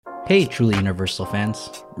Hey, Truly Universal fans.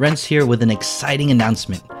 Renz here with an exciting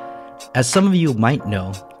announcement. As some of you might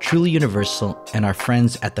know, Truly Universal and our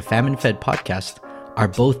friends at the Famine Fed podcast are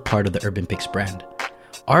both part of the Urban Picks brand.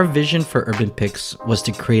 Our vision for Urban Picks was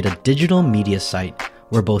to create a digital media site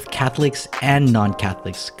where both Catholics and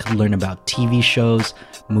non-Catholics could learn about TV shows,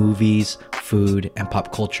 movies, food, and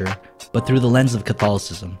pop culture, but through the lens of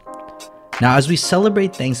Catholicism. Now, as we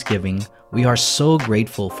celebrate Thanksgiving, we are so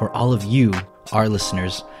grateful for all of you, our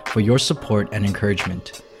listeners, for your support and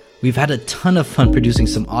encouragement. We've had a ton of fun producing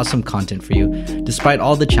some awesome content for you, despite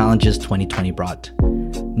all the challenges 2020 brought.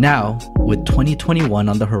 Now, with 2021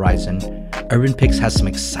 on the horizon, Urban Picks has some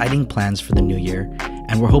exciting plans for the new year,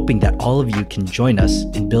 and we're hoping that all of you can join us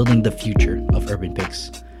in building the future of Urban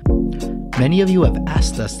Picks. Many of you have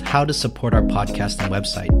asked us how to support our podcast and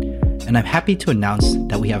website, and I'm happy to announce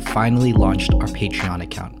that we have finally launched our Patreon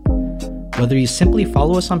account. Whether you simply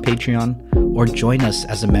follow us on Patreon or join us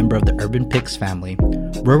as a member of the Urban Picks family,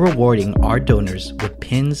 we're rewarding our donors with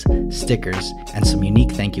pins, stickers, and some unique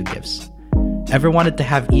thank you gifts. Ever wanted to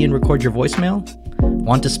have Ian record your voicemail?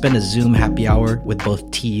 Want to spend a Zoom happy hour with both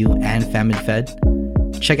TU and Famine Fed?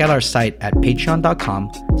 Check out our site at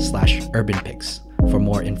patreon.com/urbanpicks for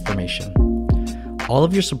more information. All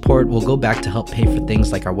of your support will go back to help pay for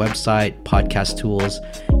things like our website, podcast tools,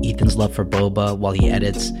 Ethan's love for boba while he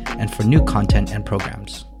edits, and for new content and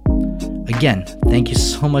programs. Again, thank you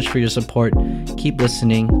so much for your support. Keep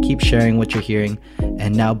listening, keep sharing what you're hearing,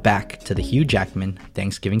 and now back to the Hugh Jackman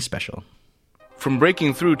Thanksgiving special. From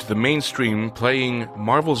breaking through to the mainstream, playing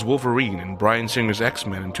Marvel's Wolverine in Bryan Singer's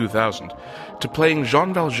X-Men in 2000, to playing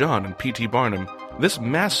Jean Valjean in P.T. Barnum, this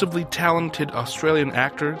massively talented Australian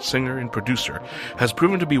actor, singer, and producer has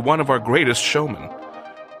proven to be one of our greatest showmen.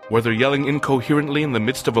 Whether yelling incoherently in the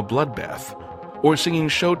midst of a bloodbath, or singing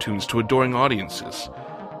show tunes to adoring audiences,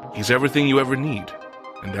 he's everything you ever need,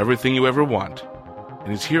 and everything you ever want,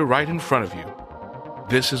 and he's here right in front of you.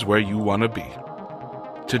 This is where you want to be.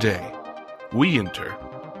 Today, we enter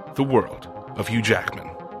the world of Hugh Jackman.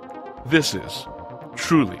 This is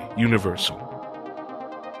Truly Universal.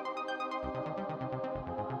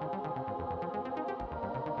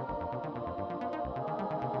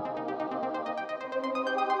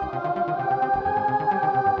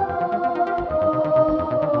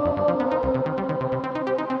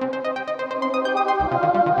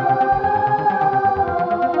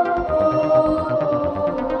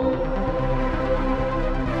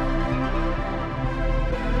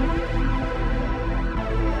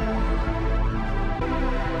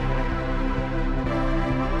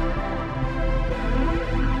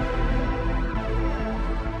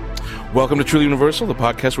 Welcome to Truly Universal, the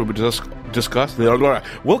podcast where we discuss.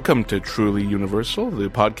 Welcome to Truly Universal, the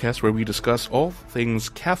podcast where we discuss all things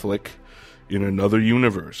Catholic in another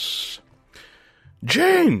universe.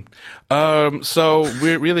 Jane! So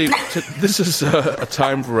we're really, this is a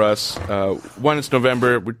time for us. One, it's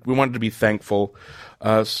November. We wanted to be thankful.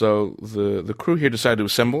 So the crew here decided to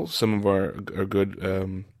assemble some of our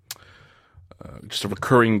good, just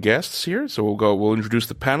recurring guests here. So we'll introduce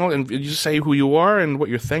the panel, and you just say who you are and what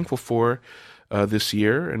you're thankful for this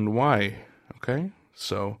year and why. Okay?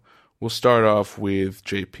 So we'll start off with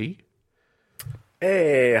JP.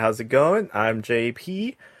 Hey, how's it going? I'm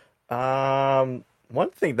JP. One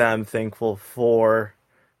thing that I'm thankful for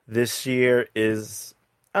this year is,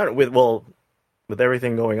 with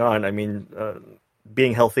everything going on, I mean,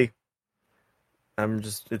 being healthy.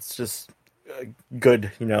 It's just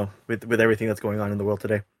good, with everything that's going on in the world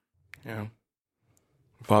today. Yeah.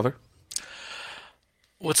 Father?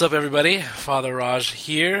 What's up, everybody? Father Raj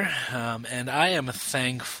here, and I am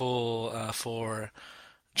thankful for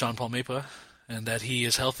John Paul Mapa and that he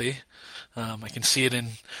is healthy. I can see it in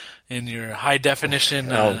your high definition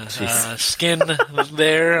skin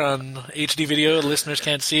there on HD video. Listeners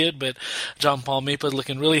can't see it, but John Paul Mapa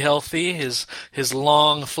looking really healthy. His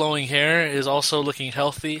long flowing hair is also looking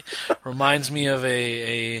healthy. Reminds me of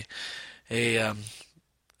a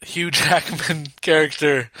Hugh Jackman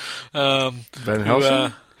character. Van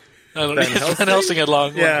Helsing? Van Helsing had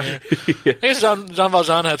long hair. Yeah. I guess John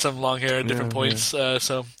Valjean had some long hair at different points.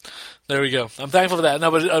 So there we go. I'm thankful for that. No,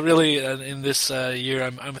 but really, in this year,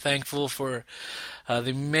 I'm thankful for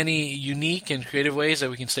the many unique and creative ways that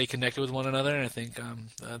we can stay connected with one another. And I think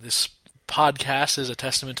this podcast is a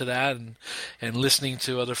testament to that, and listening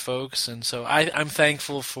to other folks. And so I'm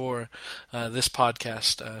thankful for this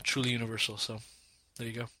podcast, Truly Universal. So there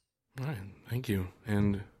you go. All right. Thank you.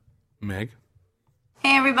 And Meg?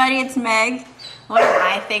 Hey everybody, it's Meg. What am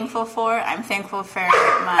I thankful for? I'm thankful for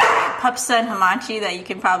my pup son Hamachi that you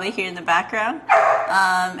can probably hear in the background.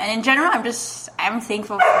 And in general, I'm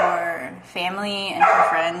thankful for family and from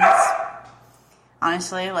friends.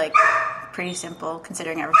 Honestly, like, pretty simple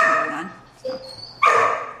considering everything going on. So.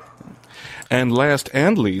 And last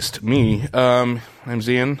and least, me. I'm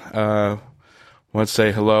Zian. I want to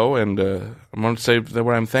say hello, and I want to say that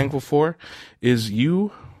what I'm thankful for is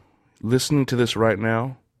you listening to this right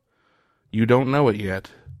now. You don't know it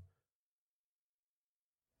yet.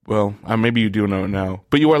 Well, maybe you do know it now,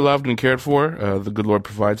 but you are loved and cared for. The good Lord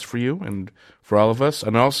provides for you and for all of us.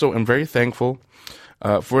 And also, I'm very thankful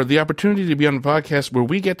for the opportunity to be on the podcast where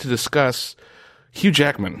we get to discuss Hugh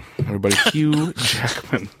Jackman. Everybody, Hugh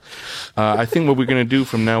Jackman. I think what we're going to do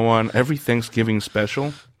from now on, every Thanksgiving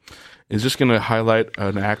special, is just going to highlight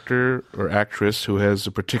an actor or actress who has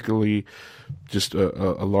a particularly just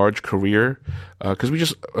a large career, because we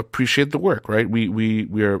just appreciate the work, right?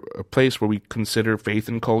 We are a place where we consider faith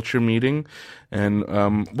and culture meeting, and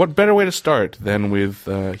what better way to start than with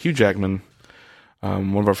Hugh Jackman,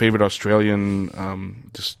 one of our favorite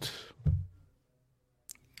Australian just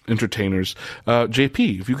entertainers.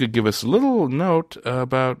 JP, if you could give us a little note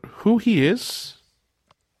about who he is.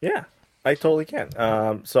 Yeah, I totally can.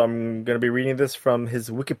 So I'm going to be reading this from his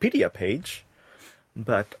Wikipedia page.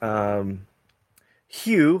 But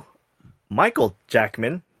Hugh Michael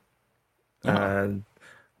Jackman, born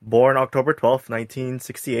October 12th,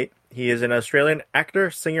 1968. He is an Australian actor,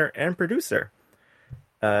 singer, and producer.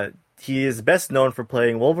 He is best known for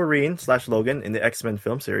playing Wolverine/Logan in the X-Men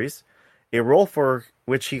film series, a role for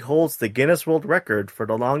which he holds the Guinness World Record for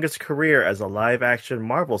the longest career as a live-action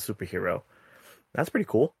Marvel superhero. That's pretty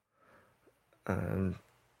cool.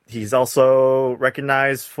 He's also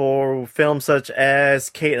recognized for films such as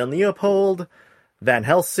Kate and Leopold, Van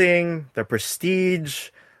Helsing, The Prestige,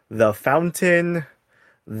 The Fountain,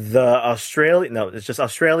 it's just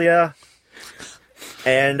Australia,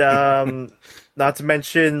 and not to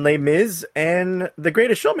mention Les Mis and The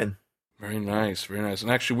Greatest Showman. Very nice, very nice.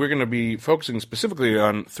 And actually, we're going to be focusing specifically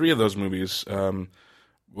on 3 of those movies.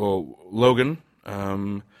 Logan,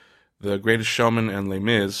 The Greatest Showman, and Les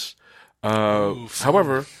Mis.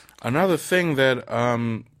 However, another thing that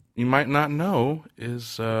you might not know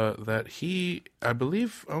is that he, I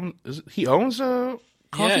believe, owns a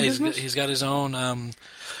coffee business? He's got his own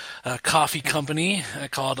coffee company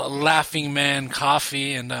called Laughing Man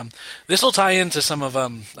Coffee, and this will tie into some of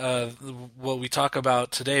what we talk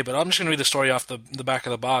about today. But I'm just going to read the story off the back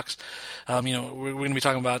of the box. We're going to be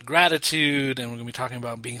talking about gratitude, and we're going to be talking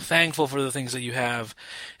about being thankful for the things that you have.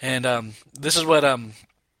 And this is what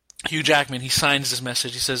Hugh Jackman, he signs this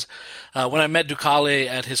message. He says, when I met Dukale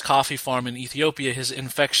at his coffee farm in Ethiopia, his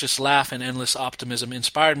infectious laugh and endless optimism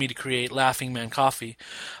inspired me to create Laughing Man Coffee.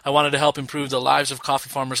 I wanted to help improve the lives of coffee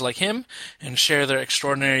farmers like him and share their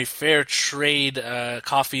extraordinary fair trade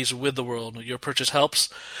coffees with the world. Your purchase helps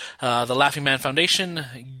the Laughing Man Foundation,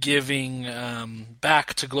 giving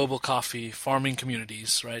back to global coffee farming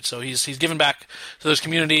communities, right? So he's given back to those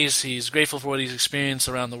communities. He's grateful for what he's experienced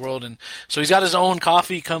around the world. And so he's got his own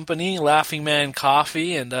coffee company, Laughing Man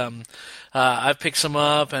Coffee, and I've picked some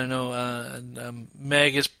up. I know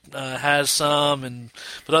Meg has some,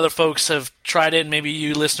 but other folks have tried it, and maybe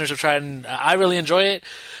you listeners have tried it, and I really enjoy it.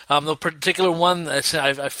 The particular one that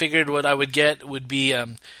I figured what I would get would be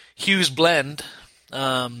Hugh's Blend.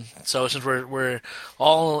 So since we're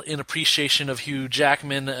all in appreciation of Hugh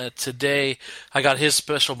Jackman today, I got his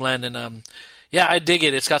special blend, and I dig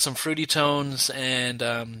it. It's got some fruity tones and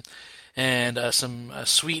some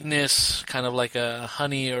sweetness, kind of like a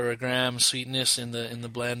honey or a graham sweetness in the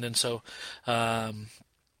blend, and so I'm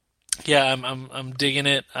digging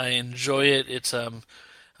it. I enjoy it. It's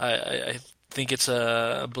I think it's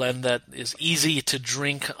a blend that is easy to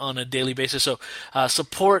drink on a daily basis. So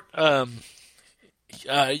support.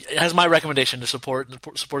 It has my recommendation to support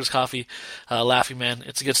his coffee, Laughing Man.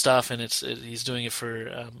 It's good stuff, and he's doing it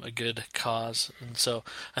for a good cause. And so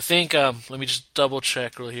I think let me just double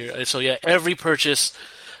check real here. So every purchase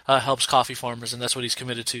helps coffee farmers, and that's what he's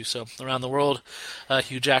committed to. So around the world,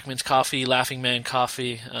 Hugh Jackman's coffee, Laughing Man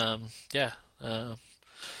Coffee. I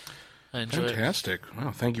enjoy Fantastic. it.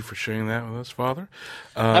 Wow, thank you for sharing that with us, Father.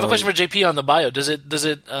 I have a question for JP on the bio. Does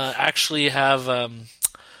it actually have?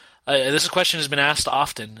 This question has been asked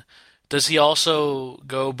often. Does he also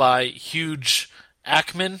go by Huge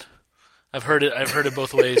Ackman? I've heard it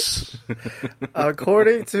both ways.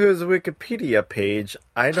 According to his Wikipedia page,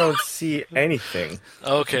 I don't see anything.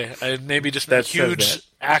 Okay, maybe just that Huge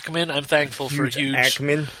Ackman. I'm thankful for Huge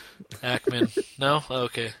Ackman. Ackman. No,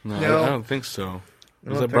 okay. No, No. I don't think so.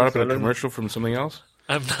 Was that brought up in a commercial from something else?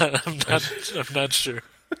 I'm not sure.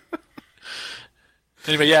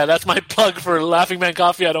 Anyway, yeah, that's my plug for Laughing Man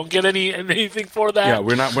Coffee. I don't get anything for that. Yeah,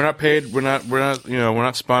 we're not paid. We're not we're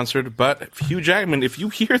not sponsored. But Hugh Jackman, if you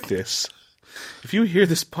hear this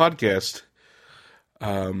podcast,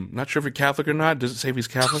 not sure if you're Catholic or not. Does it say if he's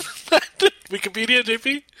Catholic? Wikipedia,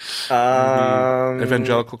 JP?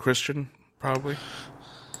 Evangelical Christian, probably.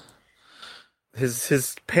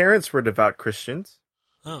 His parents were devout Christians.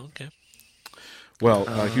 Oh, okay. Well,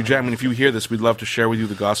 Hugh Jackman, if you hear this, we'd love to share with you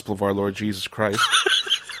the gospel of our Lord Jesus Christ.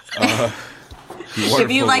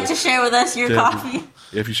 If you'd like to share with us your coffee.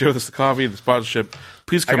 If you share with us the coffee, the sponsorship,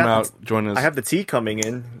 please come out, join us. I have the tea coming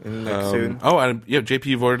in soon. Oh, and JP,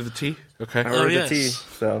 you've ordered the tea? Okay. I ordered the tea.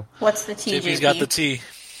 So what's the tea, JP's JP? got the tea.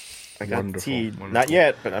 I got the tea. Wonderful. Not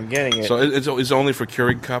yet, but I'm getting it. So it's only for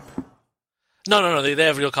Keurig cup? No. They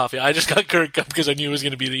have real coffee. I just got Keurig cup because I knew it was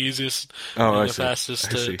going to be the easiest I and the see.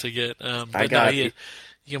 fastest I see. to get. I But got you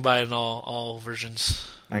can buy it in all versions.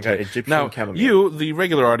 I got Egyptian Now, chamomile. you, the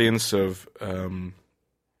regular audience of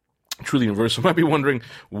Truly Universal, might be wondering,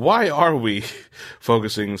 why are we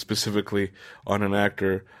focusing specifically on an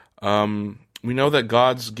actor? We know that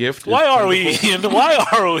God's gift Why is are we, plentiful. Ian? Why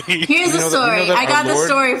are we? Here's the know that- we know story. that I got our the Lord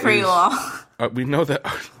story for is- you all. We know that...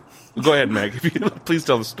 Go ahead, Meg. Please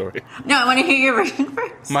tell the story. No, I want to hear your version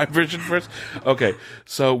first. My version first. Okay,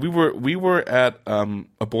 so we were at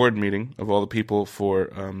a board meeting of all the people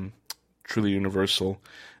for Truly Universal,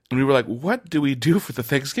 and we were like, "What do we do for the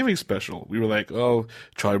Thanksgiving special?" We were like, "Oh,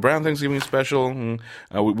 Charlie Brown Thanksgiving special." And,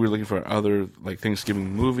 we were looking for other like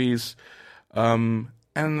Thanksgiving movies, and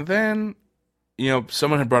then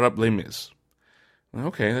someone had brought up Les Mis.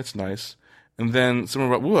 Okay, that's nice. And then someone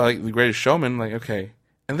brought, "Ooh, I like The Greatest Showman." Like, okay.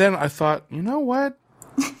 And then I thought, you know what?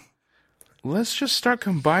 Let's just start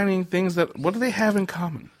combining things what do they have in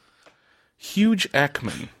common? Huge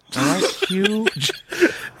Jackman. All right? Huge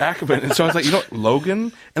Jackman. And so I was like,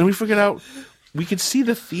 Logan? And we figured out we could see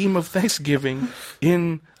the theme of Thanksgiving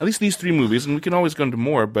in at least these three movies, and we can always go into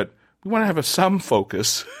more, but we want to have some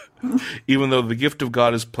focus, even though the gift of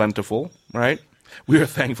God is plentiful, right? We are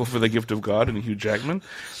thankful for the gift of God and Hugh Jackman.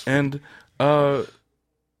 And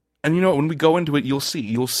when we go into it, you'll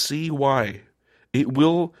see why. It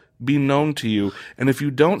will be known to you. And if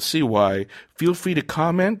you don't see why, feel free to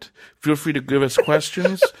comment. Feel free to give us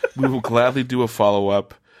questions. We will gladly do a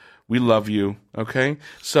follow-up. We love you. Okay?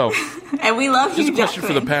 So, And we love just you, a question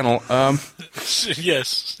for the panel.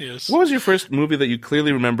 Yes. What was your first movie that you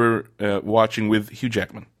clearly remember watching with Hugh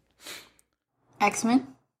Jackman? X-Men?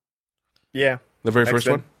 Yeah. The very first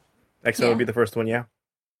X-Men. one? X-Men would be the first one, yeah.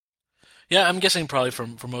 Yeah, I'm guessing probably for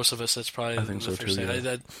most of us, that's probably I think the so first too,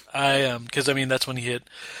 thing. yeah. Because that's when he hit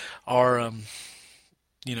our,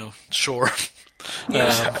 shore.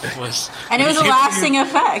 Was And it was a lasting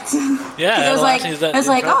effect. Yeah, It was like,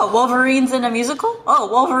 incredible. oh, Wolverine's in a musical? Oh,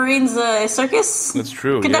 Wolverine's a circus? That's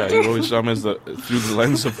true. Conductor? Yeah, you always saw him as through the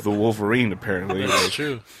lens of the Wolverine, apparently. That's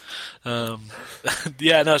true. So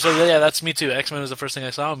that's me too. X-Men was the first thing I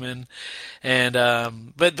saw him in, and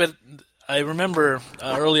but I remember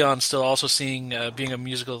early on still also seeing being a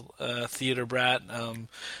musical theater brat,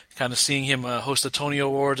 kind of seeing him host the Tony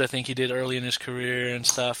Awards. I think he did early in his career and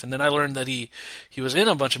stuff, and then I learned that he was in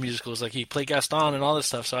a bunch of musicals, like he played Gaston and all this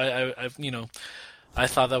stuff. So I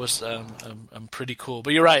thought that was pretty cool.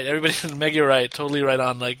 But you're right, everybody, Meg, you're right, totally right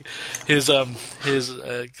on. Like his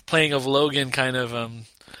playing of Logan kind of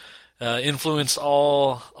influenced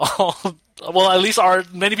all well, at least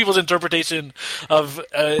many people's interpretation of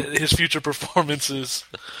his future performances.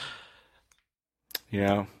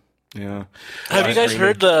 Yeah. Have you guys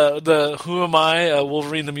heard the Who Am I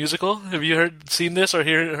Wolverine the musical? Have you seen this or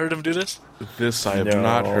heard him do this? This I have No.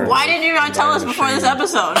 not heard. Why didn't you not tell us before this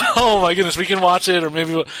episode? Oh my goodness, we can watch it, or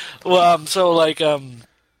maybe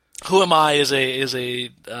Who Am I is a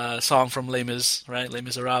song from Les Mis, right? Les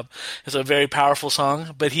Miserables. It's a very powerful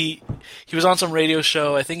song, but he was on some radio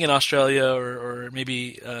show, I think in Australia or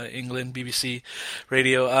maybe England, BBC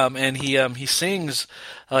radio, and he sings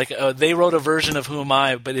they wrote a version of Who Am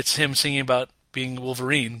I, but it's him singing about being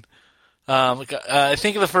Wolverine. I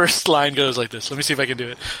think the first line goes like this. Let me see if I can do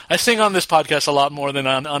it. I sing on this podcast a lot more than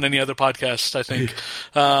on any other podcast, I think.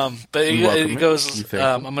 But it goes,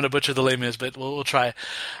 I'm going to butcher the Les Mis, but we'll try.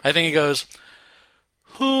 I think it goes,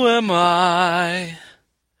 who am I?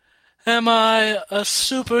 Am I a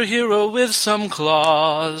superhero with some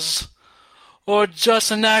claws? Or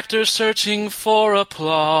just an actor searching for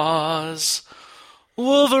applause?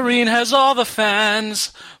 Wolverine has all the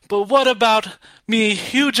fans, but what about me,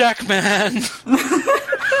 Hugh Jackman?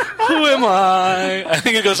 Who am I? I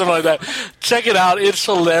think it goes something like that. Check it out. It's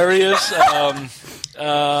hilarious.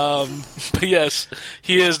 But yes,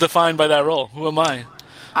 he is defined by that role. Who am I?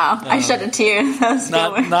 Oh, I shed a tear. That was a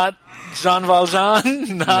good one. Not Jean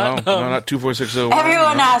Valjean. No, Not, not 24601.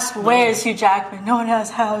 Everyone asks, where's Hugh Jackman? No one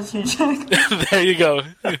asks, how's Hugh Jackman? There you go.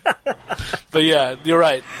 But yeah, you're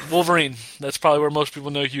right. Wolverine. That's probably where most people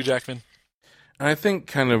know Hugh Jackman. And I think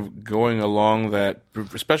kind of going along that,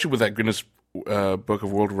 especially with that Guinness Book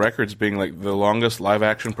of World Records being like the longest live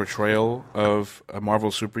action portrayal of a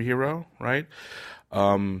Marvel superhero, right?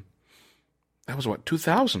 That was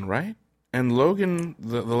 2000, right? And Logan,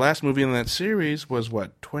 the last movie in that series was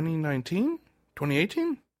 2019?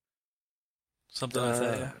 2018? Something like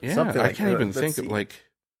that, yeah. Yeah, Something I like can't that. even Let's think see. of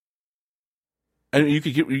and you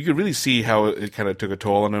could really see how it kind of took a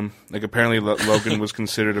toll on him. Like apparently Logan was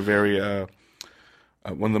considered a very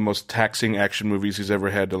one of the most taxing action movies he's ever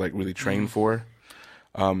had to like really train for.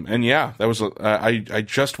 And yeah, that was I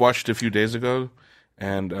just watched it a few days ago,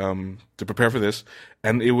 and to prepare for this,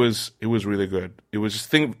 and it was really good. It was just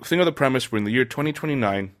think of the premise. We're in the year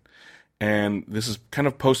 2029, and this is kind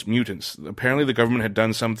of post mutants. Apparently, the government had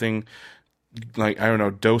done something like, I don't know,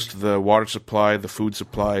 dosed the water supply, the food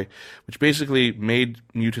supply, which basically made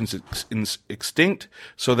mutants extinct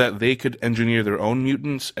so that they could engineer their own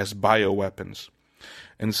mutants as bioweapons.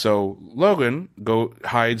 And so Logan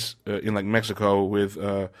hides in like Mexico with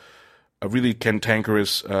a really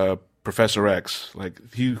cantankerous Professor X. Like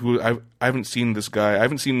I haven't seen this guy. I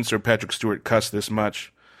haven't seen Sir Patrick Stewart cuss this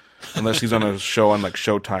much, unless he's on a show on like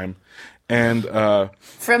Showtime. And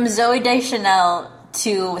From Zooey Deschanel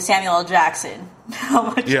to Samuel L. Jackson. How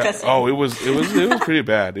much cussing? Oh, it was pretty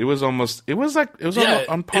bad. It was on par It's like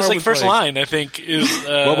with first line, I think, is...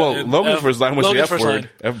 Logan's first line was the Logan's F first word, line.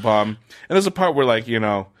 F-bomb. And there's a part where, like, you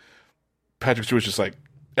know, Patrick Stewart's just like,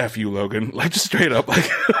 F you, Logan. Like, just straight up. Like,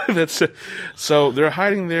 that's it. So they're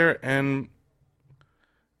hiding there, and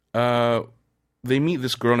they meet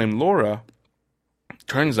this girl named Laura.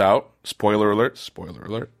 Turns out, spoiler alert,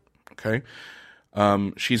 okay,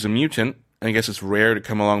 she's a mutant. I guess it's rare to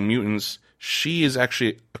come along mutants. She is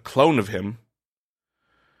actually a clone of him,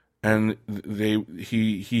 and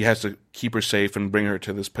he has to keep her safe and bring her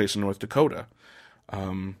to this place in North Dakota.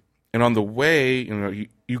 And on the way, you know,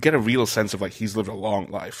 you get a real sense of like he's lived a long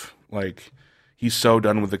life. Like he's so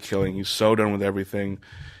done with the killing. He's so done with everything.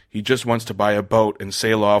 He just wants to buy a boat and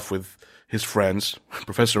sail off with his friends,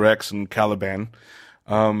 Professor X and Caliban.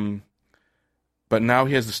 But now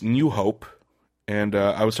he has this new hope. And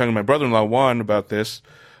I was talking to my brother-in-law, Juan, about this.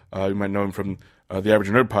 You might know him from the Average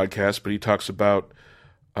Nerd podcast, but he talks about,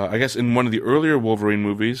 I guess in one of the earlier Wolverine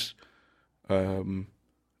movies, a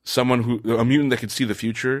mutant that could see the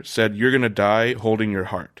future said, "You're going to die holding your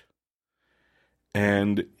heart."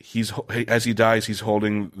 And as he dies, he's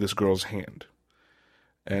holding this girl's hand.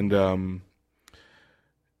 And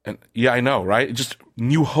yeah, I know, right? Just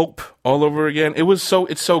new hope all over again. It's so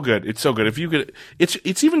good. It's so good. If you could,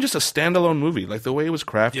 it's even just a standalone movie. Like the way it was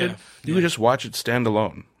crafted, you could just watch it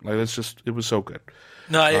standalone. Like it was so good.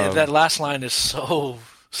 No, that last line is so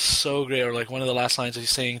great. Or like one of the last lines he's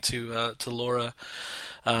saying to Laura,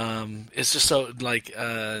 it's just so like,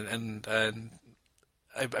 and I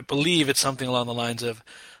believe it's something along the lines of,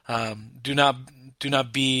 do not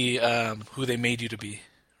be who they made you to be.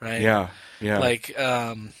 Right? Yeah. Like,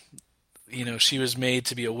 you know, she was made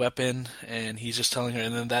to be a weapon, and he's just telling her,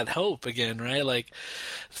 and then that hope again, right? Like,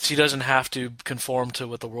 she doesn't have to conform to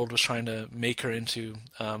what the world was trying to make her into.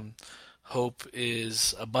 Hope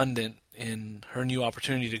is abundant in her new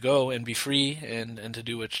opportunity to go and be free and to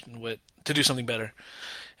do to do something better.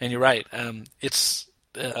 And you're right. It's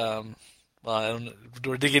well, I don't know,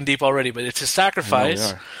 we're digging deep already, but it's his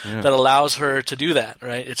sacrifice that allows her to do that,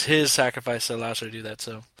 right? It's his sacrifice that allows her to do that.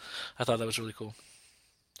 So I thought that was really cool.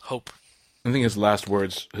 Hope. I think his very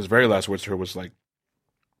last words to her was like,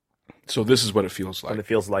 "So this is what it feels like." What it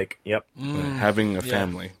feels like. Yep. Like having a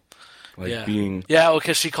family. Like being... Yeah,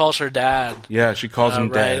 because she calls her dad. Yeah, she calls him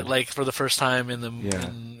right? dad. Like for the first time in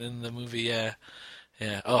the movie, yeah.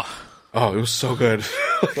 Oh, it was so good.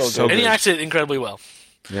 So and he good. acted incredibly well.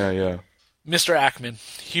 Yeah. Mr. Ackman.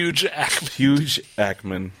 Huge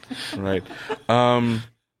Ackman. Right.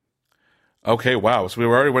 Okay, wow. So we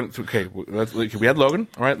already went through... Okay, we had Logan.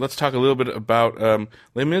 All right, let's talk a little bit about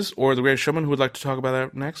Les Mis or The Greatest Showman. Who would like to talk about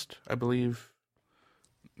that next? I believe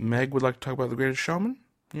Meg would like to talk about The Greatest Showman.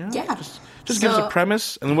 Yeah. Just give us a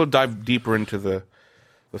premise, and then we'll dive deeper into the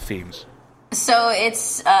themes. So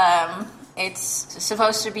it's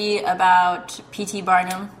supposed to be about P.T.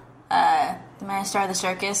 Barnum, the master of the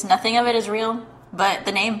circus. Nothing of it is real, but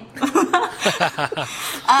the name. But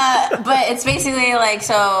it's basically like,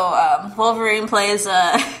 Wolverine plays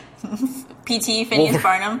P.T. Phineas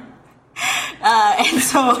Barnum. And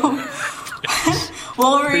so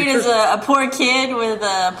Wolverine is a poor kid with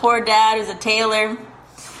a poor dad who's a tailor.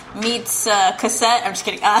 Meets Cassette. I'm just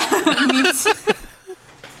kidding. Meets.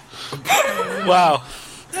 Wow.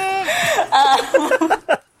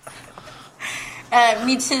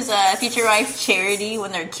 Meets his future wife Charity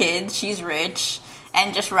when they're kids. She's rich,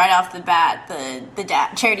 and just right off the bat, the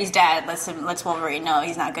dad, Charity's dad, lets Wolverine know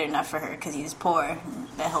he's not good enough for her because he's poor,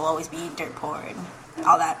 that he'll always be dirt poor and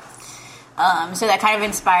all that. So that kind of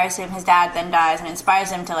inspires him. His dad then dies, and inspires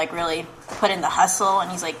him to like really put in the hustle. And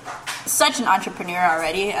he's like such an entrepreneur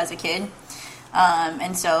already as a kid.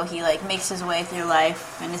 And so he like makes his way through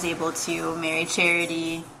life and is able to marry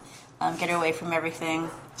Charity, get her away from everything.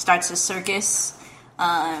 Starts a circus.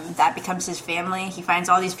 That becomes his family. He finds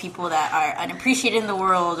all these people that are unappreciated in the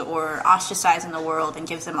world or ostracized in the world and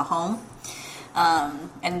gives them a home.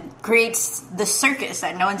 And creates the circus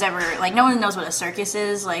that no one's ever, like, no one knows what a circus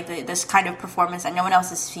is, like, this kind of performance that no one else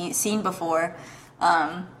has seen before.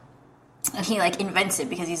 And he, like, invents it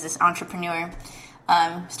because he's this entrepreneur.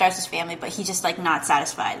 Starts his family, but he's just, like, not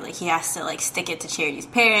satisfied. Like, he has to, like, stick it to Charity's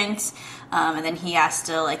parents, and then he has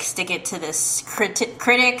to, like, stick it to this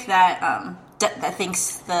critic that, that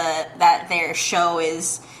thinks that their show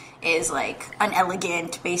is like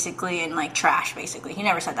unelegant, basically, and like trash, basically. He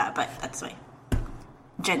never said that, but that's my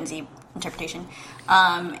Gen Z interpretation.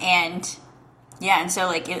 And so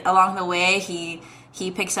like along the way,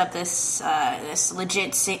 he picks up this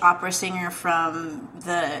legit opera singer from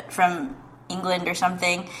England or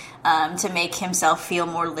something, to make himself feel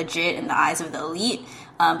more legit in the eyes of the elite.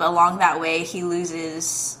 But along that way, he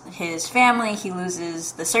loses his family, he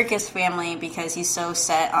loses the circus family because he's so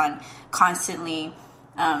set on constantly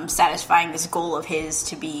satisfying this goal of his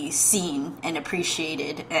to be seen and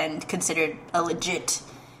appreciated and considered a legit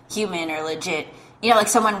human or legit, like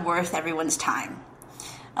someone worth everyone's time.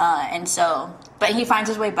 And so, but he finds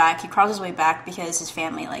his way back, he crawls his way back because his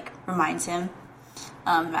family, like, reminds him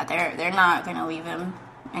that they're not going to leave him.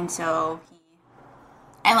 And so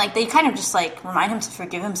and, like, they kind of just, like, remind him to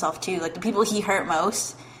forgive himself, too. Like, the people he hurt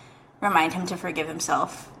most remind him to forgive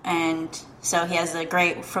himself. And so he has a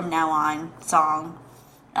great From Now On song,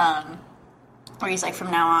 where he's like,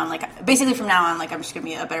 from now on, like, basically from now on, like, I'm just going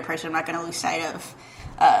to be a better person. I'm not going to lose sight of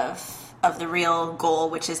the real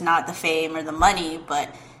goal, which is not the fame or the money,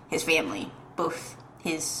 but his family. Both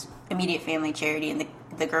his immediate family, Charity, and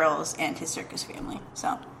the girls, and his circus family.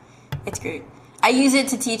 So, it's great. I use it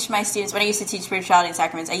to teach my students, when I used to teach spirituality and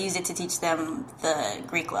sacraments, I use it to teach them the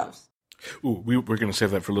Greek loves. Ooh, we're going to save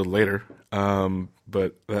that for a little later,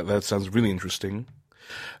 but that sounds really interesting.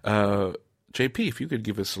 JP, if you could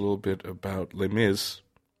give us a little bit about Les Mis,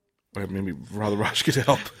 or maybe Father Raj could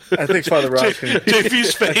help. I think Father Raj can.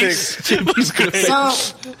 JP's face. JP's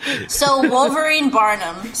great. So Wolverine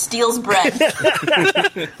Barnum steals bread.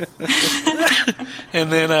 And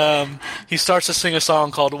then he starts to sing a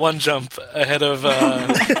song called One Jump ahead of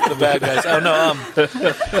the bad guys. Oh,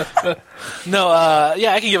 no.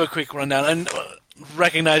 I can give a quick rundown. And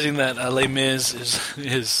recognizing that Les Mis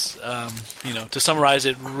is to summarize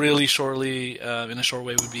it really shortly in a short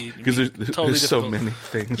way would be because there's difficult. So many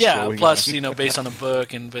things. Yeah, plus based on a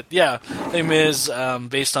book, Les Mis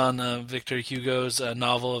based on Victor Hugo's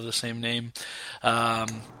novel of the same name.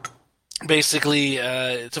 Basically,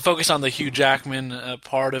 to focus on the Hugh Jackman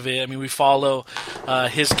part of it, I mean, we follow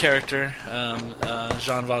his character,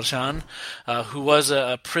 Jean Valjean, who was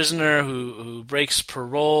a prisoner who breaks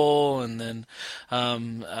parole, and then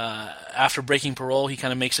after breaking parole, he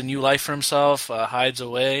kind of makes a new life for himself, hides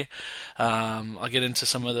away. I'll get into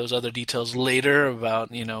some of those other details later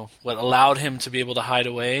about, what allowed him to be able to hide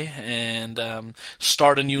away and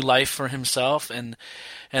start a new life for himself. And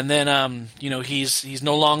then, he's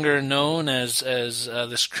no longer known as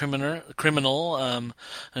this criminal,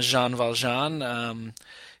 Jean Valjean.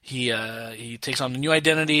 He takes on a new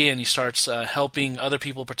identity and he starts helping other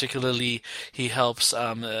people. Particularly, he helps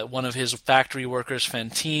one of his factory workers,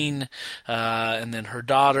 Fantine, and then her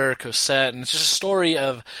daughter, Cosette. And it's just a story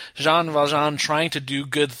of Jean Valjean trying to do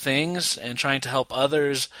good things and trying to help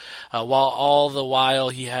others, while all the while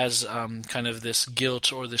he has kind of this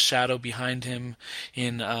guilt or this shadow behind him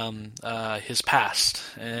in his past.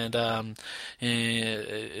 And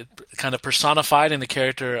it kind of personified in the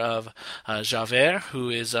character of Javert, who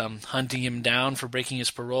is hunting him down for breaking his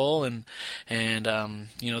parole, and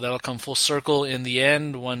that'll come full circle in the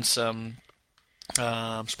end once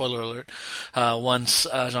spoiler alert, once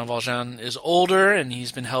Jean Valjean is older and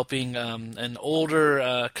he's been helping an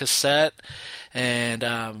older Cosette,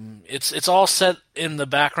 and it's all set in the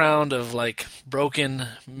background of like broken,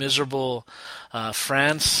 miserable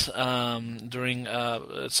France during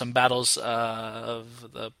some battles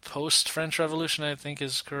of the post-French Revolution, I think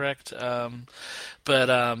is correct.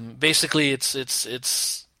 But basically,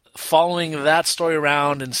 it's following that story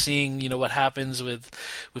around and seeing, what happens with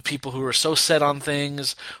people who are so set on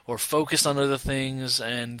things or focused on other things,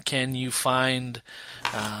 and can you find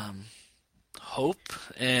hope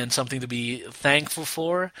and something to be thankful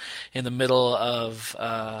for in the middle of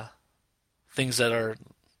things that are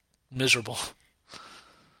miserable.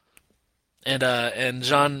 And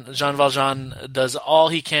Jean Valjean does all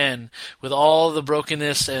he can with all the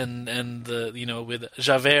brokenness and the with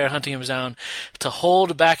Javert hunting him down to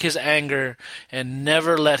hold back his anger and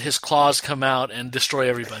never let his claws come out and destroy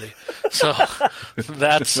everybody. So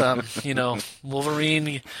that's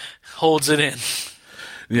Wolverine holds it in.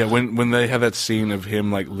 Yeah, when they have that scene of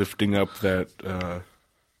him like lifting up that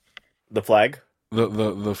The flag.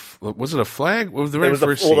 the was it a flag? What was the It very was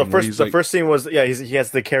first scene? where he's, the like, first scene was he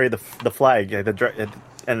has to carry the flag, and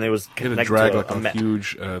it was he had to connected drag to like a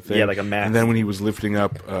huge thing. Yeah, like a mast. And then when he was lifting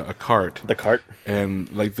up a cart, the cart. and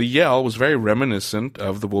like the yell was very reminiscent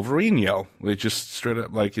of the Wolverine yell. It just straight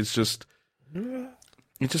up like it's just a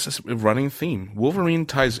running theme. Wolverine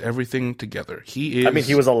ties everything together. He is. I mean,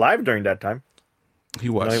 he was alive during that time. He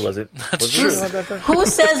was. No, he wasn't. That's he true. alive that time? Who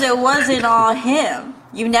says it wasn't all him?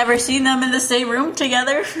 You've never seen them in the same room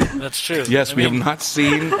together? That's true. Yes, I we mean, have not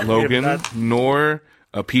seen Logan not- nor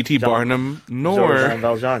P.T. Barnum nor Jean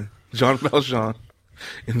Valjean. Jean Valjean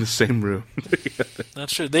in the same room.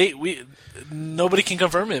 That's true. Nobody can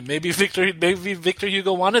confirm it. Maybe Victor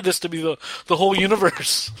Hugo wanted this to be the whole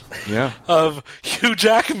universe Yeah, of Hugh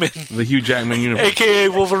Jackman, the Hugh Jackman universe. aka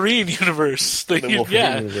Wolverine universe.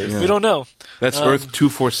 Wolverine universe. We don't know. That's Earth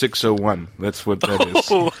 24601. That's what that is.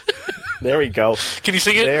 Oh, There we go. can you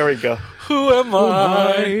sing it? There we go. Who am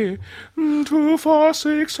I?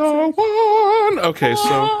 24601. Okay,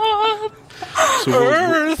 so we'll-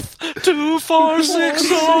 Earth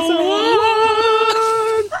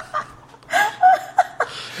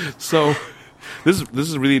 24601. so this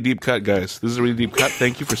is a really deep cut, guys. This is a really deep cut.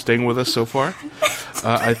 Thank you for staying with us so far.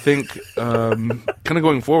 I think kind of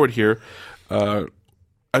going forward here, at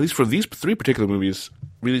least for these three particular movies,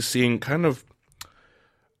 really seeing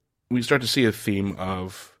we start to see a theme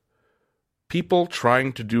of people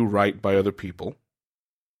trying to do right by other people,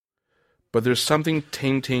 but there's something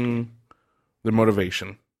tainting their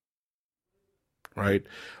motivation, right?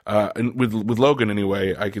 And with Logan,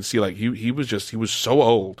 anyway, I could see like he was so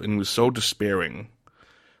old and he was so despairing.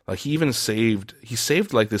 Like he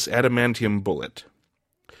saved like this adamantium bullet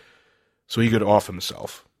so he could off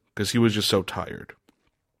himself because he was just so tired,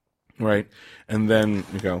 right? And then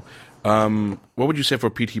what would you say for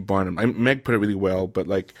P.T. Barnum? Meg put it really well, but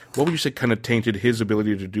like, what would you say kind of tainted his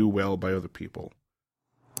ability to do well by other people?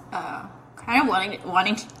 Kind of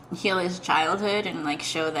wanting to heal his childhood and like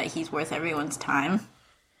show that he's worth everyone's time.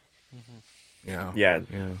 Yeah.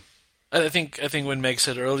 I think when Meg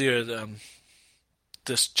said earlier,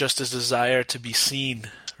 this desire to be seen,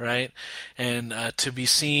 right, and to be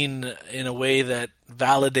seen in a way that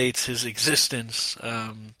validates his existence,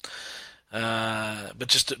 but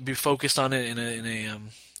just to be focused on it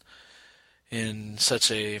in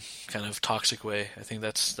such a kind of toxic way. I think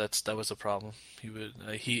that was the problem.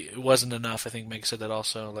 It wasn't enough. I think Meg said that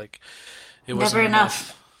also. Like it wasn't Never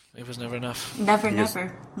enough. It was never enough. Never enough.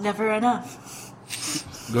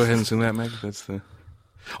 Go ahead and sing that, Meg. That's the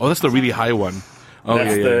really high one. Oh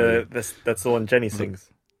yeah. That's the one Jenny sings.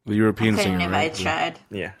 The European Couldn't singer, if right? I tried.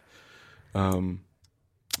 Yeah.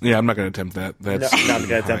 Yeah, I'm not going to attempt that. That's No, not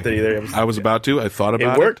gonna attempt it either. I was about to. I thought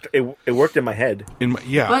about It worked. It worked in my head.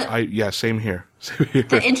 Same here.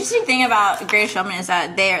 The interesting thing about Greatest Showman is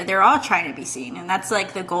that they're all trying to be seen, and that's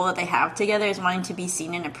like the goal that they have together is wanting to be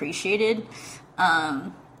seen and appreciated.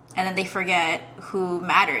 And then they forget who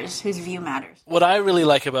matters, whose view matters. What I really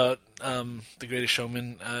like about The Greatest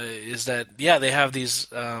Showman is that they have these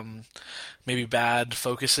maybe bad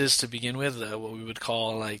focuses to begin with, what we would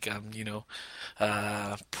call like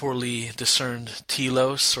poorly discerned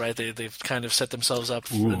telos, right? They've kind of set themselves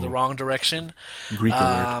up in the wrong direction. Greek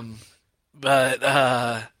alert.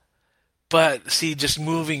 But see, just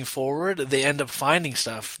moving forward, they end up finding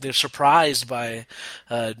stuff. They're surprised by,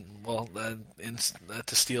 to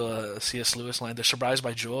steal a C.S. Lewis line, they're surprised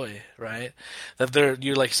by joy, right?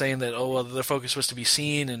 You're like saying that, their focus was to be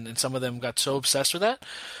seen, and some of them got so obsessed with that.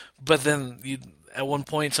 But then at one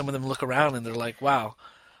point, some of them look around and they're like, wow,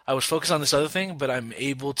 I was focused on this other thing, but I'm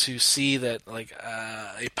able to see that like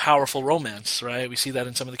a powerful romance, right? We see that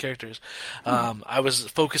in some of the characters. I was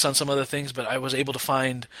focused on some other things, but I was able to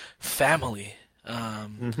find family.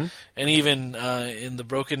 And even in the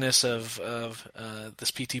brokenness of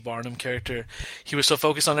this P.T. Barnum character, he was so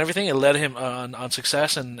focused on everything. It led him on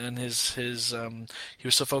success, and his he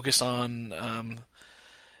was so focused on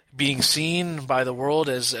being seen by the world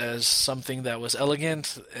as something that was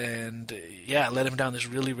elegant, and it led him down this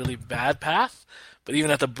really, really bad path. But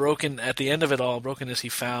even at the end of it all, brokenness, he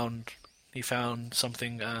found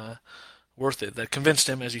something worth it that convinced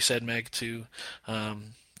him, as you said, Meg, to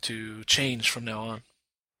change from now on.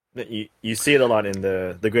 You see it a lot in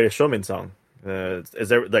the Greatest Showman song. Is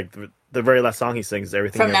there like the very last song he sings,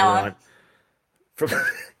 "Everything From You Now Ever On."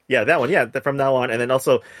 Want"? That one. Yeah, from now on, and then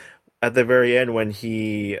also at the very end when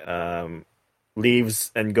he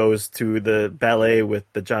leaves and goes to the ballet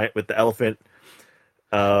with the elephant,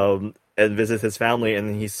 and visits his family,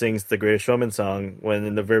 and he sings the Greatest Showman song. When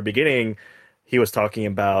in the very beginning, he was talking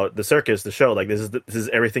about the circus, the show. Like this is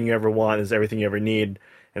everything you ever want, this is everything you ever need,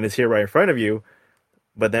 and it's here right in front of you.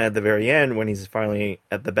 But then at the very end, when he's finally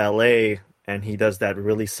at the ballet and he does that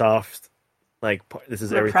really soft, like, this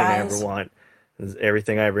is everything I ever want, this is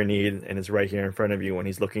everything I ever need, and it's right here in front of you when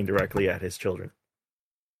he's looking directly at his children.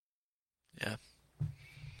 Yeah.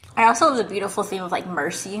 I also love the beautiful theme of like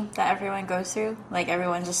mercy that everyone goes through. Like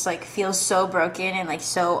everyone just like feels so broken and like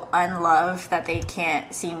so unloved that they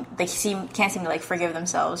can't seem to like forgive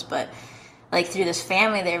themselves. But like through this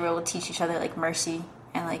family, they were able to teach each other like mercy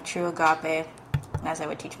and like true agape, as I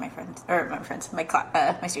would teach my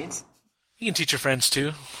students. You can teach your friends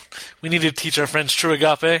too. We need to teach our friends true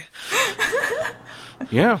agape.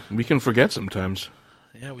 Yeah, we can forget sometimes.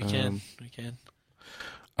 Yeah, we can. We can.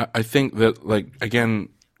 I think that, like, again,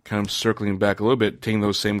 kind of circling back a little bit, taking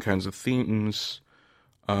those same kinds of themes,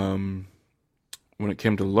 when it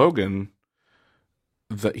came to Logan,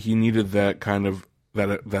 that he needed that kind of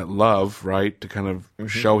that love, right, to kind of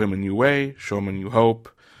show him a new way, show him a new hope.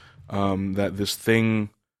 That this thing.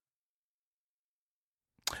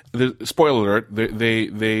 Spoiler alert: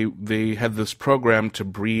 they had this program to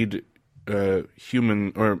breed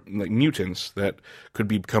human or like mutants that could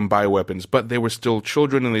become bioweapons, but they were still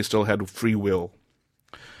children and they still had free will.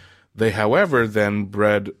 They, however, then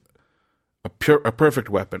bred a perfect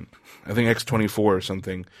weapon. I think X-24 or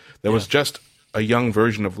something. That was just a young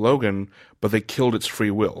version of Logan, but they killed its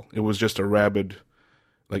free will. It was just a rabid,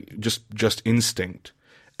 like just instinct.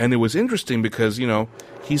 And it was interesting because, you know,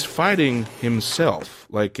 he's fighting himself.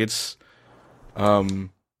 Like it's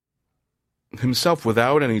himself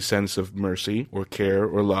without any sense of mercy or care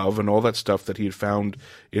or love and all that stuff that he had found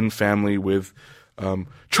in family with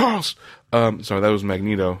Charles. Sorry, that was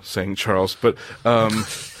Magneto saying Charles. But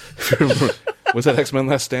was that X-Men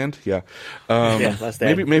Last Stand? Yeah. Last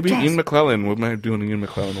Stand. Maybe Ian McClellan. What am I doing an Ian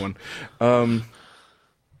McClellan one?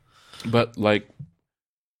 But like,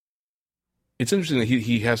 it's interesting that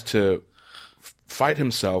he has to fight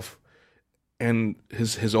himself, and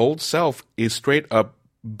his old self is straight up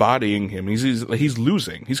bodying him. He's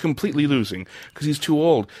losing. He's completely losing because he's too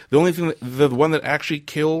old. The only thing, the one that actually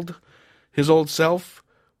killed his old self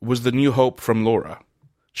was the New Hope from Laura.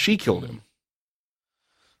 She killed him.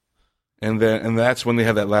 And that's when they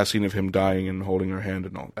have that last scene of him dying and holding her hand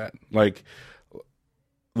and all that. Like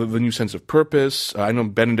the new sense of purpose. I know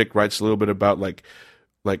Benedict writes a little bit about like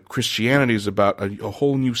Christianity is about a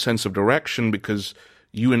whole new sense of direction because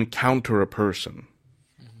you encounter a person,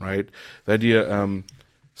 right? The idea,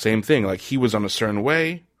 same thing. Like he was on a certain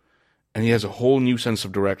way, and he has a whole new sense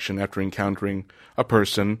of direction after encountering a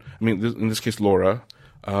person. I mean, in this case, Laura.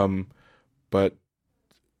 But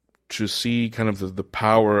to see kind of the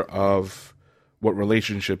power of what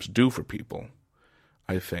relationships do for people,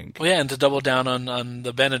 I think. Well, yeah, and to double down on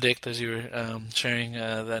the Benedict, as you were sharing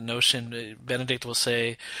that notion, Benedict will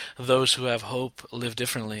say, those who have hope live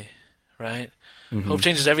differently, right? Mm-hmm. Hope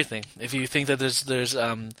changes everything. If you think that there's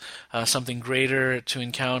something greater to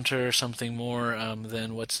encounter, something more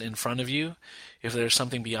than what's in front of you, if there's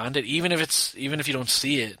something beyond it, even if you don't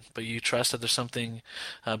see it, but you trust that there's something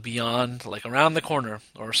beyond, like around the corner,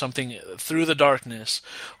 or something through the darkness,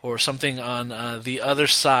 or something on the other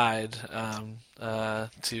side.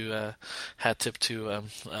 To hat tip to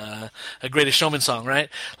a Greatest Showman song, right?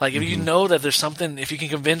 Like if you know that there's something, if you can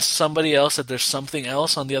convince somebody else that there's something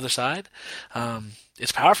else on the other side,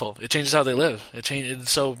 it's powerful. It changes how they live.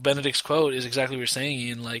 So Benedict's quote is exactly what you're saying,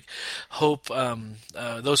 Ian. Like, hope.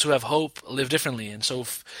 Those who have hope live differently. And so,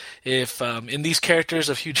 if in these characters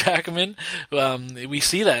of Hugh Jackman, we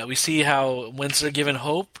see that. We see how once they're given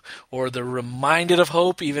hope, or they're reminded of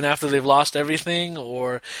hope, even after they've lost everything,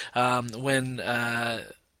 or when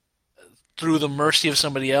through the mercy of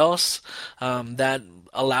somebody else, that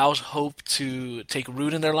allows hope to take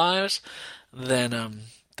root in their lives, then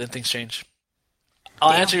things change.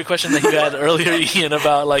 I'll answer your question that you had earlier, Ian,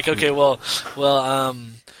 about like, okay, well,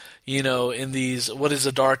 in these, what is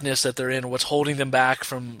the darkness that they're in, what's holding them back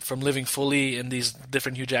from living fully in these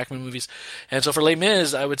different Hugh Jackman movies. And so for Les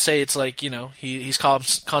Mis, I would say it's like, he's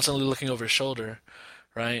constantly looking over his shoulder,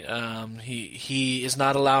 right? He is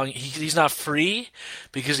not allowing, he's not free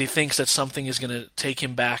because he thinks that something is going to take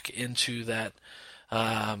him back into that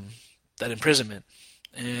imprisonment.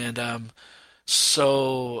 And,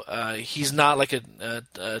 so he's not like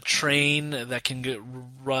a train that can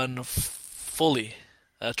run fully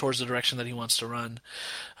towards the direction that he wants to run.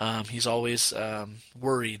 He's always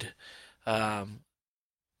worried.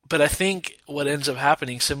 But I think what ends up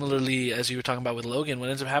happening, similarly as you were talking about with Logan, what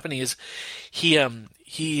ends up happening is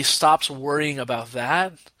he stops worrying about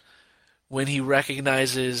that when he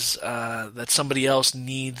recognizes that somebody else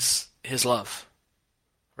needs his love,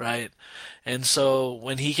 right? And so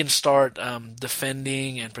when he can start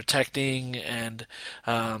defending and protecting, and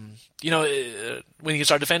when he can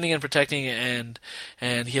start defending and protecting, and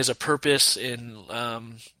he has a purpose in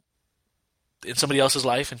somebody else's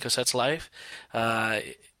life, in Cosette's life,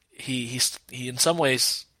 he in some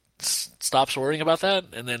ways stops worrying about that,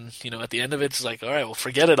 and then at the end of it, it's like, all right, well,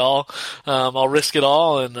 forget it all. I'll risk it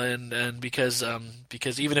all, and because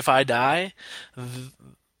even if I die,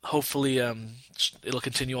 hopefully it'll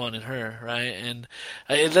continue on in her, right? And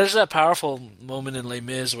there's that powerful moment in Les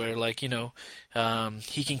Mis where, like, he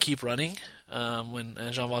can keep running when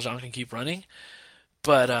Jean Valjean can keep running,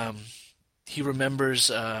 but he remembers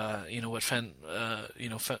what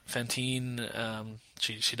Fantine,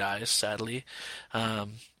 she dies sadly,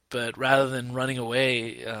 but rather than running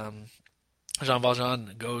away, Jean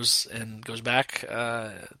Valjean goes back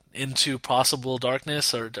into possible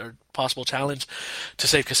darkness or possible challenge to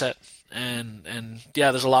save Cosette. And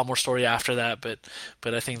yeah, there's a lot more story after that, but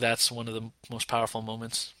I think that's one of the most powerful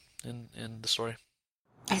moments in the story.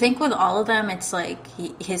 I think with all of them, it's like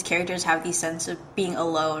his characters have these sense of being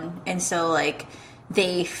alone, and so like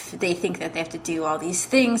they think that they have to do all these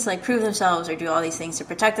things, like prove themselves or do all these things to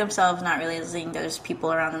protect themselves, not realizing there's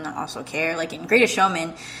people around them that also care. Like in Greatest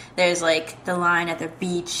Showman, there's like the line at the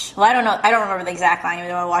beach. Well, I don't remember the exact line, even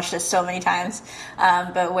though I watched this so many times.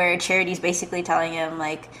 But where Charity's basically telling him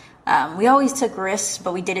like, we always took risks,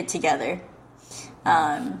 but we did it together.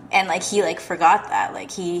 And like he like forgot that,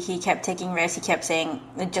 like he kept taking risks, he kept saying,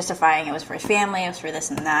 justifying it was for his family, it was for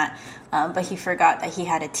this and that, but he forgot that he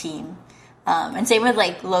had a team. And same with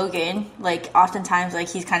like Logan, like oftentimes like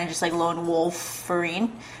he's kind of just like lone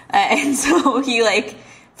wolf-ing, and so he like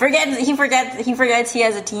forgets he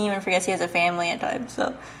has a team and forgets he has a family at times.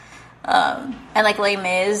 So and like Les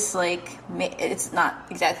Mis, like it's not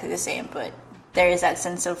exactly the same, but there is that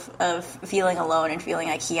sense of feeling alone and feeling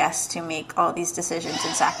like he has to make all these decisions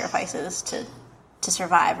and sacrifices to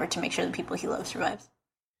survive, or to make sure the people he loves survives.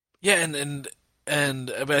 Yeah,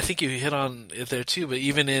 but I think you hit on it there too. But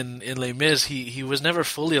even in Les Mis, he was never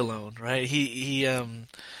fully alone, right? He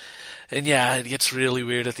and yeah, it gets really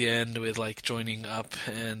weird at the end with like joining up,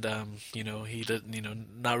 and he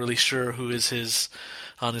not really sure who is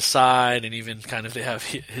on his side, and even kind of they have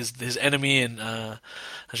his enemy and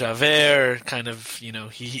Javert, kind of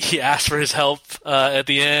he asked for his help at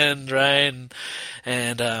the end, right?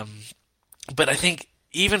 And but I think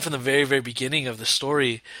even from the very, very beginning of the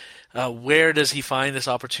story, where does he find this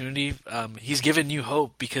opportunity? He's given new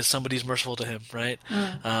hope because somebody's merciful to him, right?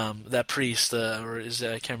 That priest,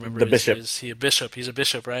 I can't remember. The bishop. Is he a bishop? He's a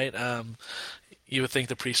bishop, right? You would think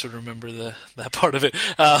the priest would remember that part of it.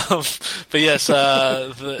 But yes,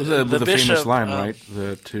 the bishop, famous line, right?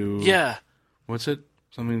 Yeah. What's it?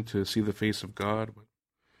 Something to see the face of God.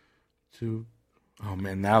 Oh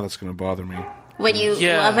man, now that's going to bother me. When you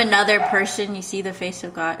love another person, you see the face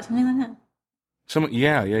of God. Something like that.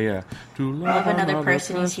 Yeah. To love another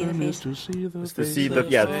person, you see the face. To see the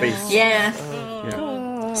face.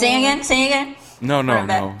 Yeah. Sing again. No.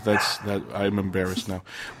 That's that. I'm embarrassed now.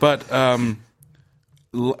 But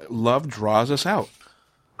love draws us out.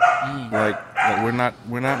 Like we're not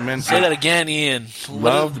meant to. Say that again, Ian.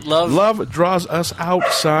 Love draws us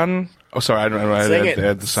out, son. Oh, sorry, I don't know. I had to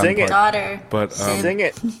add the son part. Daughter. But sing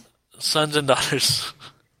it. Sons and daughters.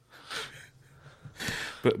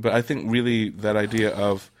 But I think really that idea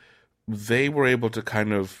of they were able to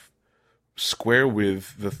kind of square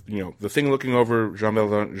with the thing looking over Jean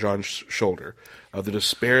Valjean's shoulder, the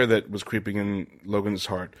despair that was creeping in Logan's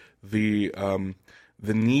heart, the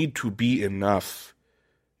need to be enough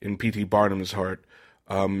in P.T. Barnum's heart.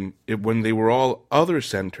 When they were all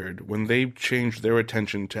other-centered, when they changed their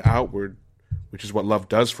attention to outward, which is what love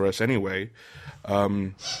does for us anyway,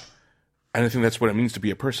 and I think that's what it means to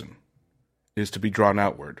be a person, is to be drawn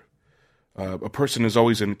outward. A person is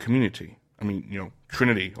always in community. I mean,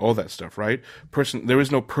 Trinity, all that stuff, right? There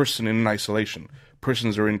is no person in isolation.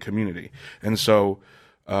 Persons are in community. And so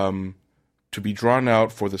to be drawn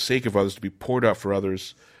out for the sake of others, to be poured out for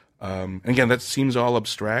others, and again, that seems all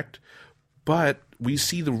abstract, but we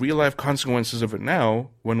see the real-life consequences of it now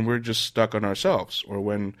when we're just stuck on ourselves, or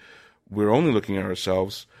when we're only looking at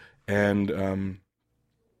ourselves. And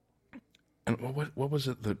what was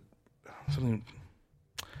it that something?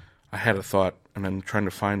 I had a thought, and I'm trying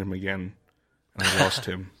to find him again, and I lost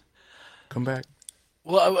him. Come back.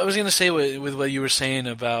 Well, I was going to say with what you were saying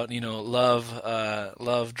about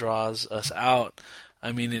love draws us out.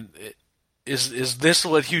 I mean, is this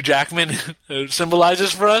what Hugh Jackman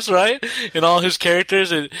symbolizes for us, right? In all his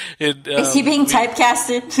characters, is he being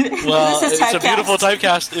typecasted? Well, it's a beautiful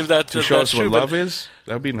typecast. If that's to show us true, what love is,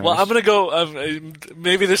 that'd be nice. Well, I'm gonna go.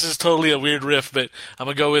 Maybe this is totally a weird riff, but I'm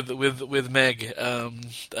gonna go with Meg.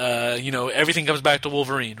 Everything comes back to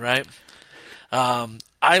Wolverine, right?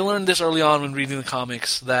 I learned this early on when reading the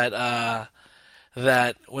comics that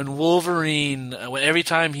when Wolverine, every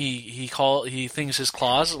time he things his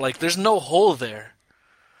claws, like there's no hole there.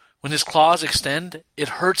 When his claws extend, it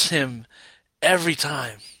hurts him every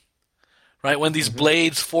time. Right? When these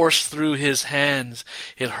blades force through his hands,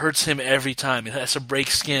 it hurts him every time. It has to break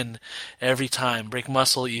skin every time, break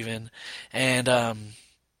muscle even. But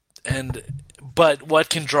what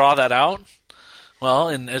can draw that out? Well,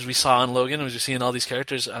 and as we saw in Logan, as we see in all these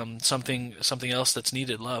characters, something else that's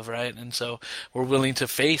needed, love, right? And so we're willing to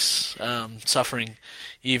face suffering,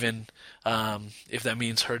 even if that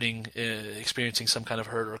means hurting, experiencing some kind of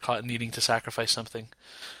hurt, or needing to sacrifice something.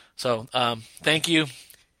 So thank you,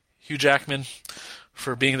 Hugh Jackman,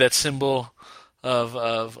 for being that symbol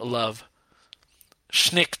of love.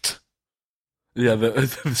 Schnicked. Yeah, the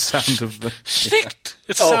sound of the Schnicked.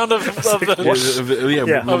 It's the sound of the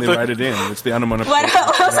when they write it in, it's the onomatopoeia.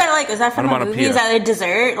 What was that like? Is that from a movie? Is that a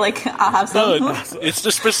dessert? Like, I'll have some. No, it's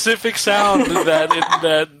the specific sound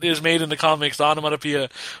that is made in the comics, the onomatopoeia,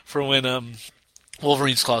 for when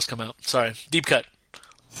Wolverine's claws come out. Sorry, deep cut.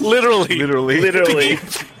 Literally.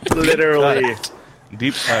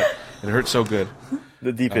 Deep cut. It hurts so good.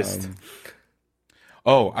 The deepest.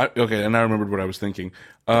 Okay, and I remembered what I was thinking.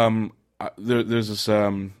 There's this.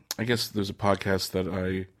 I guess there's a podcast that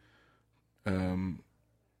I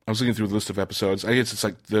was looking through the list of episodes. I guess it's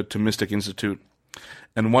like the Thomistic Institute,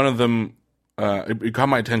 and one of them it caught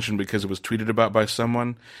my attention because it was tweeted about by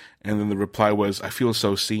someone, and then the reply was, "I feel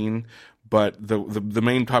so seen." But the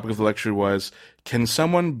main topic of the lecture was, can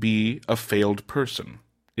someone be a failed person?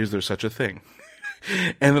 Is there such a thing?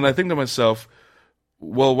 And then I think to myself,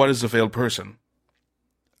 well, what is a failed person?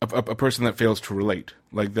 A person that fails to relate,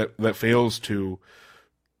 like that fails to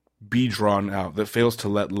be drawn out, that fails to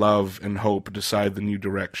let love and hope decide the new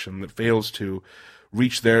direction, that fails to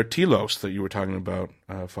reach their telos that you were talking about,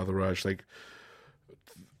 Father Raj, like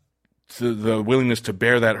the willingness to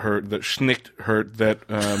bear that hurt, that schnicked hurt, that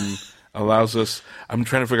allows us. I'm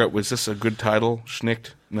trying to figure out, was this a good title?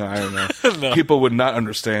 Schnicked? No, I don't know. No. People would not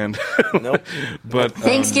understand. Nope. But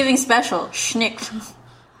Thanksgiving special, schnicked.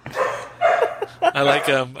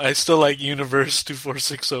 I still like Universe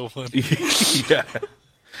 24601. Yeah.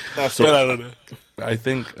 But I don't know. I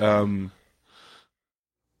think,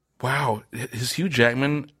 wow, has Hugh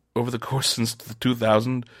Jackman, over the course since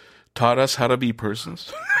 2000, taught us how to be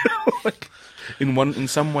persons? Like, in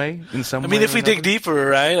some way? I mean, if we dig deeper,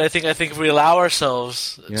 right? I think if we allow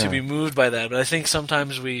ourselves to be moved by that, but I think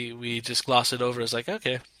sometimes we just gloss it over as like,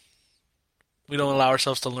 okay. We don't allow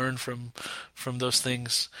ourselves to learn from those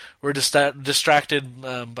things. We're distracted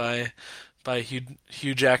by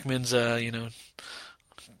Hugh Jackman's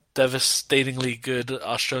devastatingly good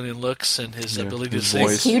Australian looks and his ability to sing.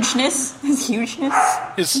 His hugeness. His hugeness,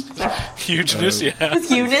 yeah. His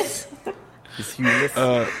hugeness. His hugeness.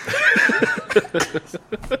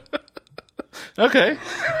 Okay.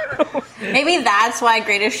 Maybe that's why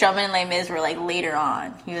Greatest Showman and Les Mis were like later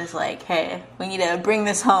on. He was like, hey, we need to bring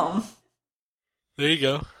this home. There you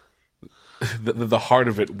go. The heart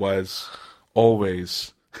of it was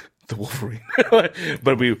always the Wolverine. But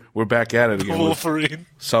we're back at it again. Wolverine.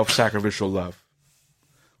 Self-sacrificial love.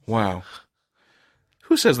 Wow.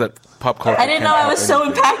 Who says that pop culture? I didn't know I was so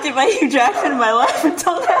impacted by Hugh Jackman in my life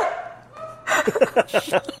until now.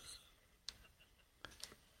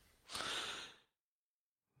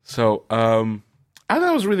 So, I thought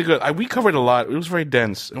it was really good. We covered a lot. It was very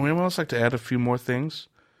dense. And we almost like to add a few more things.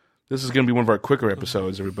 This is going to be one of our quicker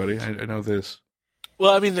episodes, everybody. I know this.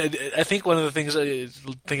 Well, I mean, I think one of the things,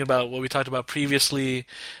 thinking about what we talked about previously,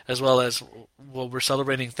 as well as what we're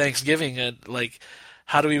celebrating Thanksgiving, and like,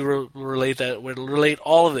 how do we relate that? We relate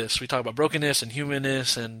all of this. We talk about brokenness and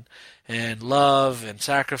humanness and love and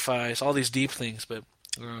sacrifice, all these deep things. But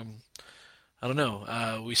I don't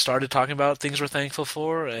know. We started talking about things we're thankful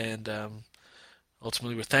for, and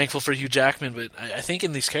ultimately we're thankful for Hugh Jackman. But I think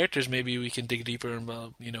in these characters, maybe we can dig deeper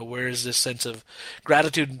about, where is this sense of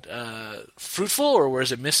gratitude fruitful, or where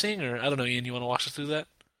is it missing? Or I don't know, Ian, you want to walk us through that?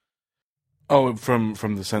 Oh, from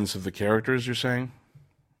the sense of the characters, you're saying?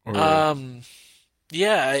 Or...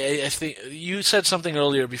 Yeah, I think you said something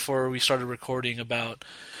earlier before we started recording about,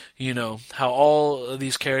 how all of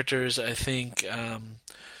these characters, I think,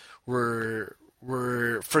 were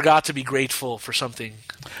forgot to be grateful for something.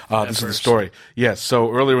 This is the story. Yes. So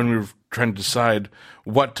earlier when we were trying to decide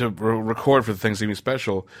what to record for the Thanksgiving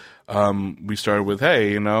special, we started with,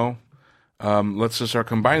 hey, let's just start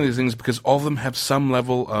combining these things because all of them have some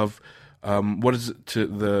level of what is it to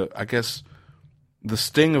the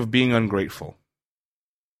sting of being ungrateful.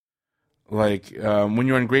 Like when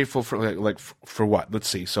you're ungrateful for for what? Let's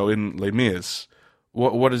see. So in Les Mis,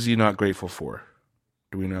 what is he not grateful for?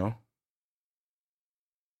 Do we know?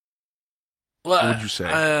 Well, what would you say?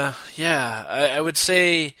 I would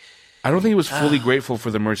say I don't think he was fully grateful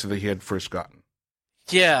for the mercy that he had first gotten.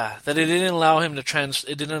 Yeah, that it didn't allow him to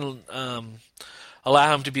it didn't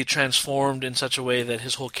allow him to be transformed in such a way that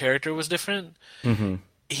his whole character was different. Mm-hmm.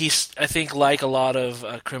 He's, I think, like a lot of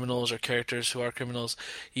criminals or characters who are criminals,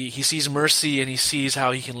 he sees mercy and he sees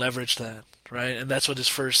how he can leverage that, right? And that's what his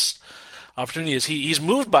first opportunity is. He's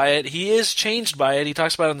moved by it. He is changed by it. He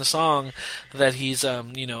talks about in the song that he's,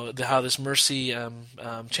 how this mercy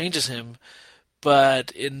changes him.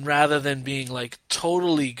 But rather than being like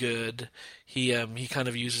totally good, he kind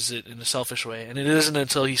of uses it in a selfish way. And it isn't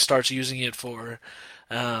until he starts using it for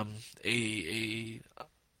a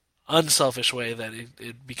unselfish way that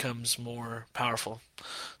it becomes more powerful.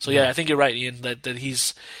 So yeah, I think you're right, Ian, that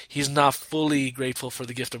he's not fully grateful for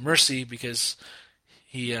the gift of mercy because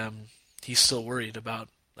he's still worried about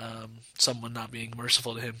someone not being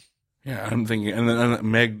merciful to him. Yeah, I'm thinking, and then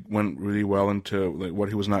Meg went really well into like what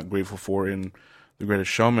he was not grateful for in The Greatest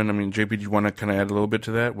Showman. I mean, JP, do you want to kind of add a little bit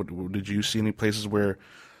to that? Did you see any places where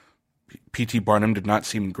P.T. Barnum did not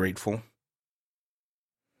seem grateful?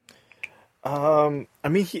 I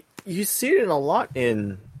mean, you see it in a lot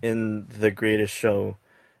in The Greatest Show,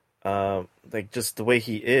 like just the way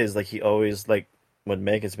he is. Like he always, like what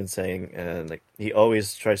Meg has been saying, and like he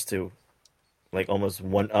always tries to, like almost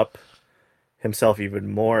one up himself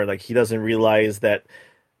even more. Like he doesn't realize that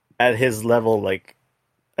at his level, like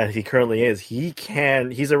as he currently is,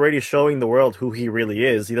 he's already showing the world who he really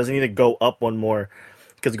is. He doesn't need to go up one more,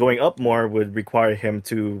 because going up more would require him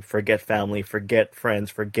to forget family, forget friends,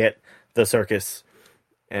 forget the circus,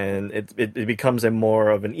 and it becomes a more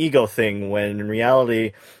of an ego thing, when in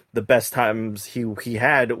reality the best times he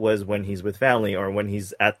had was when he's with family or when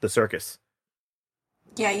he's at the circus.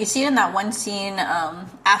 Yeah, you see it in that one scene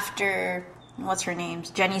after what's her name,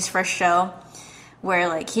 Jenny's first show, where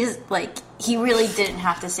like he really didn't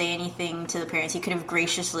have to say anything to the parents. He could have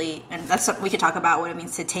graciously, and that's something we could talk about, what it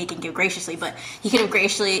means to take and give graciously, but he could have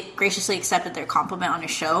graciously accepted their compliment on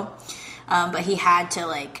his show. But he had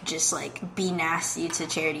to just be nasty to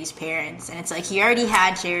Charity's parents, and it's like he already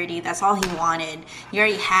had Charity. That's all he wanted. He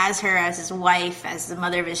already has her as his wife, as the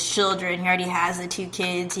mother of his children. He already has the 2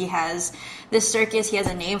 kids. He has this circus. He has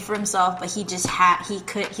a name for himself, but he just he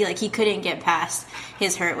couldn't get past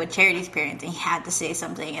his hurt with Charity's parents, and he had to say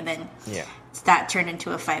something. And then that turned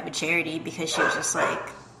into a fight with Charity, because she was just like,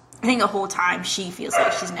 I think the whole time she feels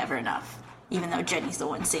like she's never enough, even though Jenny's the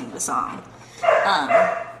one singing the song.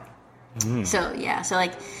 So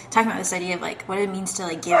talking about this idea of what it means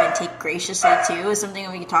to give and take graciously too is something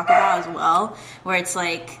that we could talk about as well, where it's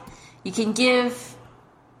you can give,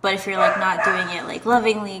 but if you're not doing it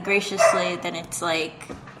lovingly, graciously, then it's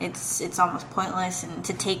it's almost pointless. And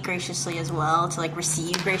to take graciously as well, to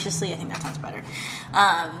receive graciously, I think that sounds better.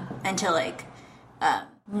 And to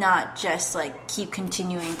not just keep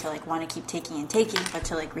continuing to want to keep taking and taking, but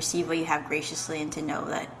to receive what you have graciously, and to know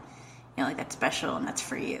that that's special and that's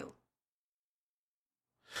for you.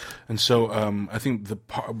 And so I think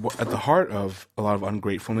at the heart of a lot of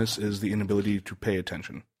ungratefulness is the inability to pay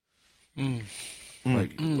attention.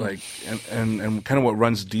 and kind of what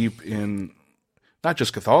runs deep in not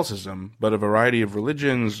just Catholicism, but a variety of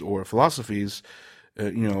religions or philosophies.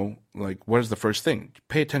 Like, what is the first thing?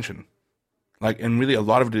 Pay attention. Like, and really, a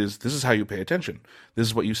lot of it is, this is how you pay attention. This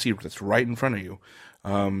is what you see that's right in front of you.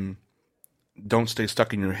 Don't stay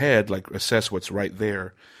stuck in your head. Like, assess what's right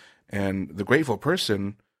there. And the grateful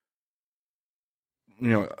person,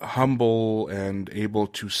 humble and able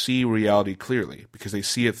to see reality clearly because they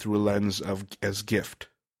see it through a lens as gift,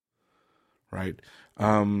 right?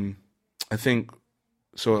 I think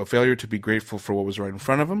so. A failure to be grateful for what was right in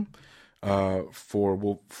front of him,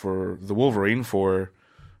 for the Wolverine, for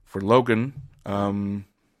Logan. I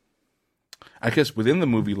guess within the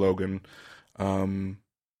movie Logan,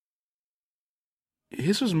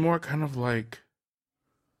 his was more kind of like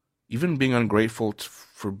even being ungrateful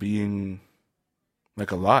for being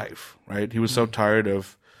like alive, right? He was so tired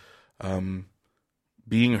of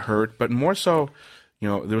being hurt, but more so,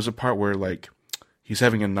 there was a part where like he's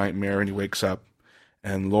having a nightmare and he wakes up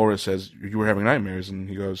and Laura says, "You were having nightmares," and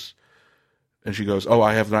she goes, "Oh,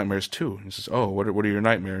 I have nightmares too." And he says, "Oh, what are your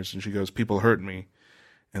nightmares?" And she goes, "People hurt me."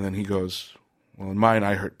 And then he goes, "Well, in mine,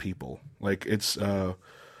 I hurt people." Like it's,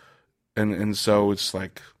 and so it's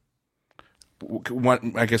like,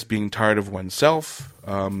 I guess being tired of oneself,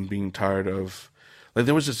 being tired of, like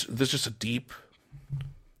there's just a deep,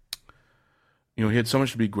 he had so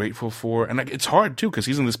much to be grateful for, and like, it's hard too because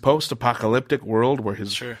he's in this post-apocalyptic world where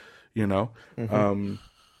his, Sure. Mm-hmm.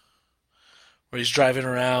 Where he's driving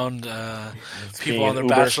around, people on their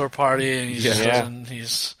Uber. bachelor party, and Yeah.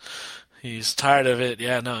 he's tired of it.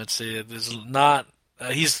 Yeah, no, there's not.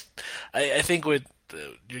 I think what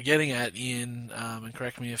you're getting at, Ian, and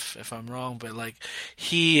correct me if I'm wrong, but like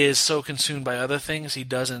he is so consumed by other things, he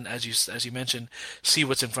doesn't, as you mentioned, see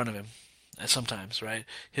what's in front of him. Sometimes, right?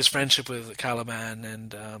 His friendship with Caliban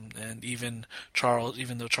and even Charles,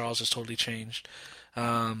 even though Charles has totally changed.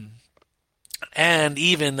 And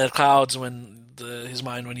even the clouds when his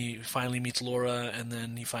mind when he finally meets Laura and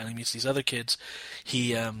then he finally meets these other kids,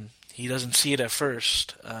 he doesn't see it at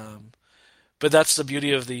first. But that's the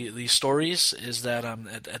beauty of these stories is that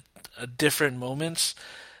at different moments,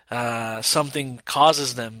 something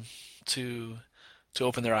causes them to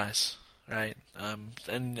open their eyes, right?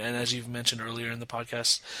 And as you've mentioned earlier in the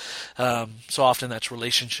podcast, so often that's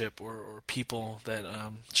relationship or people that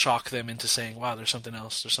shock them into saying, "Wow, there's something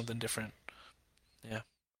else. There's something different." Yeah.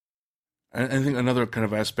 I think another kind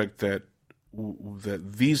of aspect that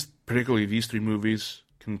particularly these three movies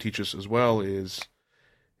can teach us as well is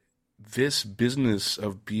this business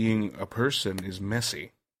of being a person is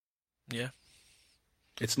messy. Yeah.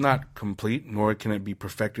 It's not complete, nor can it be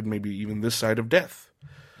perfected, maybe even this side of death.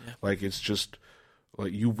 Yeah. Like it's just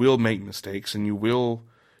like you will make mistakes and you will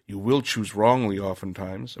choose wrongly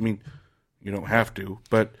oftentimes. I mean, you don't have to,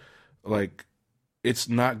 but like it's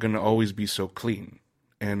not going to always be so clean.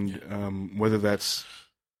 And whether that's,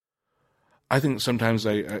 I think sometimes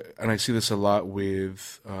I see this a lot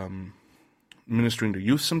with ministering to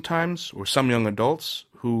youth sometimes, or some young adults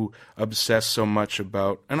who obsess so much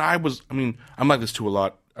about, and I'm like this too a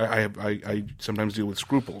lot. I sometimes deal with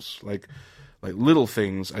scruples, like little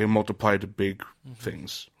things I multiply to big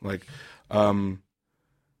things. Like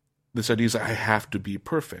this idea is that I have to be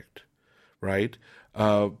perfect, right?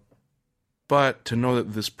 But to know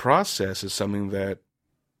that this process is something that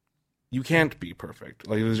you can't be perfect.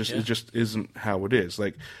 Like it just isn't how it is.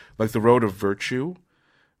 Like the road of virtue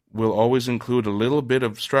will always include a little bit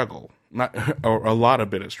of struggle, not or a lot of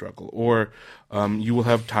bit of struggle, or you will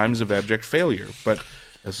have times of abject failure. But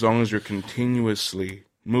as long as you're continuously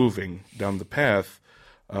moving down the path,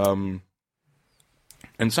 and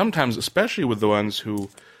sometimes, especially with the ones who,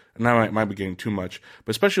 now I might be getting too much,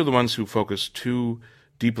 but especially the ones who focus too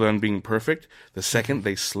deeply on being perfect, the second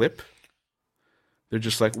they slip, they're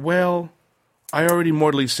just like, well, I already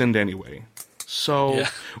mortally sinned anyway. So,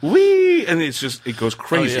 and it goes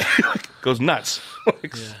crazy. It goes nuts.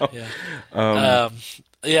 Just to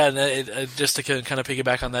kind of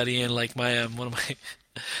piggyback on that, Ian, like one of my,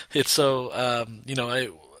 it's so,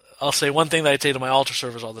 I'll say one thing that I say to my altar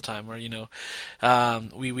servers all the time, where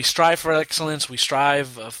we strive for excellence, we strive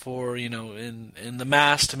for in the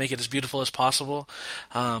mass to make it as beautiful as possible.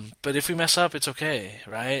 But if we mess up, it's okay,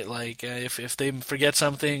 right? Like if they forget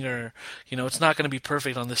something, or it's not going to be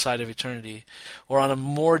perfect on this side of eternity. Or on a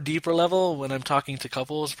more deeper level, when I'm talking to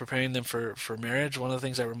couples, preparing them for marriage, one of the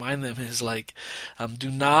things I remind them is like,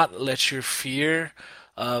 do not let your fear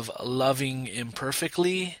of loving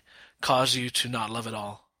imperfectly cause you to not love at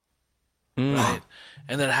all. right?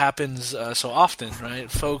 And that happens so often, right?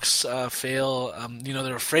 Folks fail,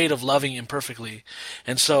 they're afraid of loving imperfectly.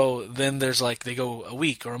 And so then there's like, they go a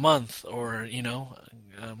week or a month or,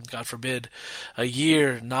 God forbid, a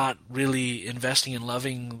year not really investing in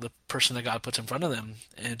loving the person that God puts in front of them.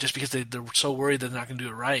 And just because they're so worried that they're not going to do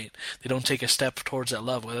it right, they don't take a step towards that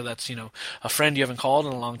love, whether that's, a friend you haven't called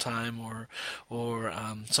in a long time or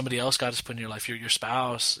somebody else God has put in your life, your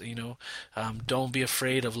spouse, don't be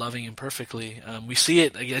afraid of loving imperfectly. We see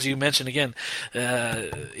it, as you mentioned again,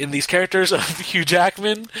 in these characters of Hugh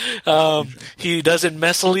Jackman. He does it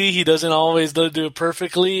messily. He doesn't always do it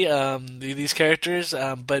perfectly, these characters,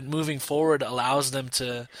 but moving forward allows them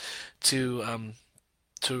to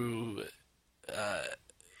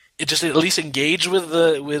just at least engage with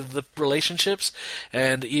the relationships,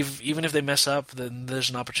 and even if they mess up, then there's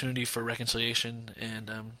an opportunity for reconciliation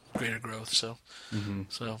and greater growth. So,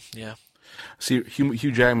 so yeah. See,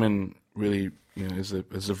 Hugh Jackman really, is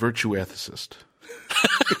a virtue ethicist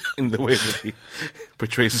in the way that he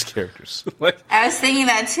portrays his characters. I was thinking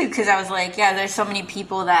that too, because I was like, yeah, there's so many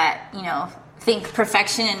people that think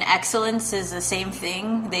perfection and excellence is the same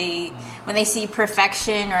thing. When they see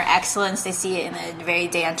perfection or excellence, they see it in a very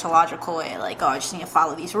deontological way, like, I just need to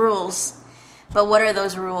follow these rules. But what are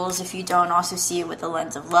those rules if you don't also see it with the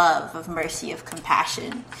lens of love, of mercy, of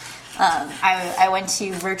compassion? I went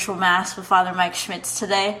to virtual mass with Father Mike Schmitz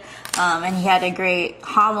today, and he had a great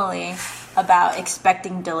homily about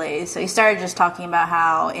expecting delays. So he started just talking about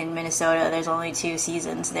how in Minnesota there's only 2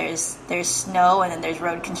 seasons. There's snow and then there's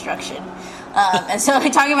road construction. And so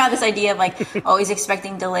talking about this idea of like always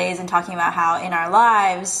expecting delays, and talking about how in our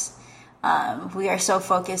lives we are so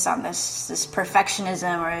focused on this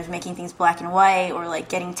perfectionism, or making things black and white, or like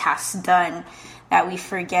getting tasks done, that we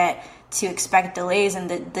forget to expect delays. And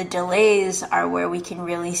the delays are where we can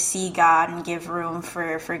really see God and give room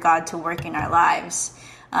for God to work in our lives.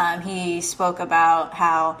 He spoke about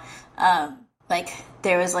how,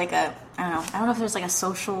 there was like I don't know if there was like a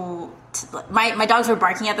social, my dogs were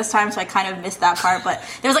barking at this time, so I kind of missed that part, but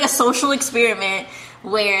there was like a social experiment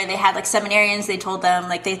where they had like seminarians, they told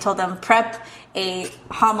them prep a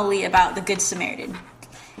homily about the Good Samaritan.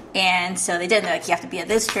 And so they did. They're like, you have to be at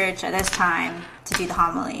this church at this time to do the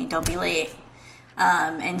homily, don't be late.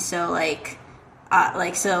 And so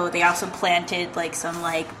so they also planted like some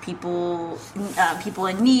like people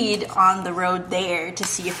in need on the road there to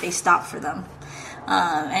see if they stopped for them.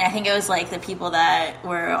 And I think it was like the people that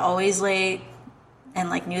were always late and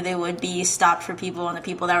like knew they would be stopped for people, and the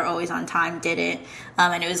people that were always on time didn't.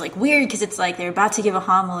 And it was like weird, because it's like they're about to give a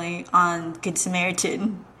homily on Good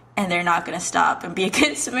Samaritan and they're not going to stop and be a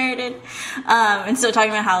Good Samaritan. And so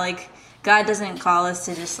talking about how like God doesn't call us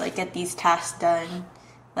to just like get these tasks done.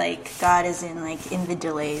 Like, God is in the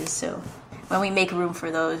delays. So when we make room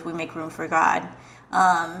for those, we make room for God.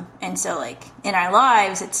 And so, like, in our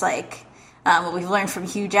lives, it's like, what we've learned from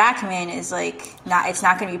Hugh Jackman is, like, it's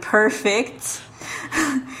not going to be perfect.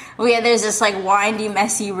 There's this, like, windy,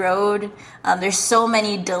 messy road. There's so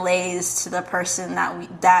many delays to the person that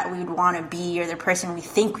we'd want to be, or the person we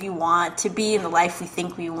think we want to be, in the life we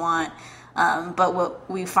think we want. But what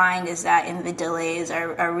we find is that in the delays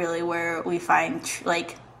are really where we find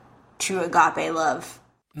true agape love.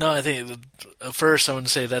 No, I think first I want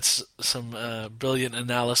to say that's some brilliant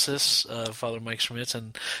analysis of Father Mike Schmitz,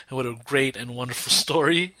 and what a great and wonderful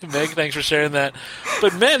story. Meg, thanks for sharing that.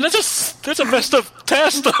 But man, that's a messed up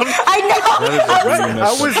test. I know.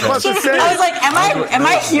 I was about to say. I was like, am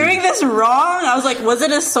I hearing this wrong? I was like, was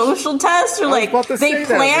it a social test, or like they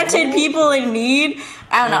planted people in need?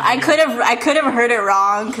 I don't know. I could have heard it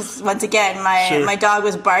wrong, because once again, my dog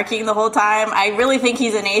was barking the whole time. I really think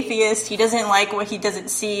he's an atheist. He doesn't like what he doesn't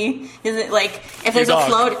see. He doesn't like if there's a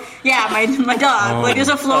float. Yeah, my dog. Like there's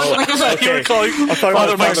a float. Like there's a. You were calling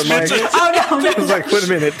Father Mike Schmitz. Oh no! I was like, wait a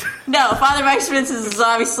minute. No, Father Mike Schmitz is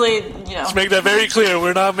obviously Let's make that very clear.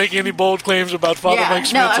 We're not making any bold claims about Father Mike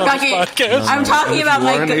Schmitz on this podcast. I'm talking about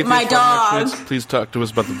my dog. Schmitz, please talk to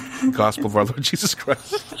us about the gospel of our Lord Jesus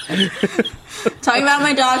Christ. Talking about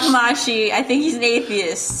my dog Mashi, I think he's an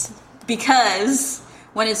atheist, because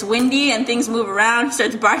when it's windy and things move around, he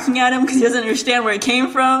starts barking at him because he doesn't understand where it came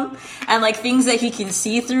from, and like things that he can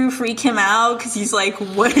see through freak him out because he's like,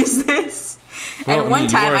 "What is this?" Well, and one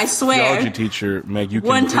time, I swear, theology teacher, Meg, you can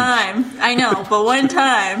one time, I know, but one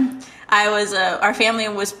time, our family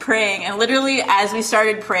was praying, and literally as we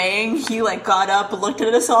started praying, he like got up, looked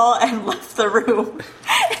at us all, and left the room,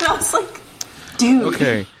 and I was like, "Dude."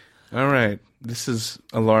 Okay, all right. This is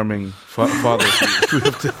alarming, Father. We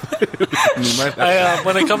have to- we might have-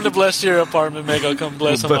 When I come to bless your apartment, Meg, I'll come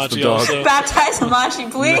bless We'll bless the Hamachi dog. also. Baptize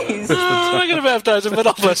Hamachi, please. I'm not going to baptize him, but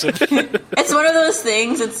I'll bless him. It's one of those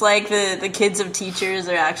things. It's like the kids of teachers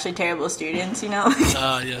are actually terrible students, you know?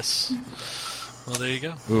 Yes. Well, there you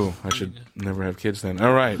go. Ooh, I should never have kids then.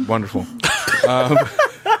 All right, wonderful.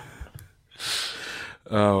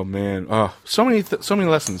 Oh man, so many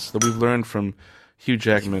lessons that we've learned from Hugh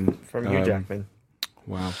Jackman. From Hugh Jackman.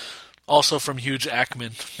 Wow, Also from Huge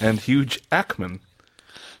Ackman. and Hugh Jackman.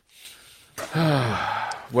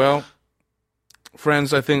 Well,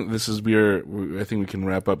 friends, I think this is I think we can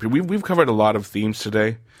wrap up here. We've covered a lot of themes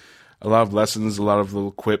today, a lot of lessons, a lot of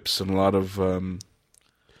little quips, and a lot of.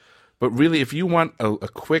 But really, if you want a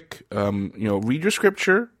quick, read your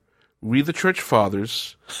scripture, read the Church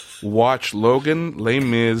Fathers, watch Logan, Les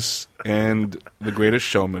Mis, and The Greatest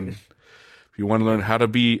Showman. If you want to learn how to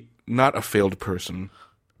be not a failed person,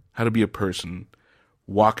 how to be a person,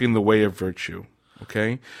 walking the way of virtue.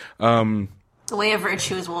 Okay, The way of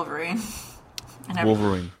virtue is Wolverine.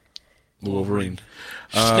 Wolverine.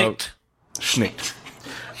 Snicked. Schnicked.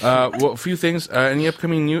 Well, a few things. Any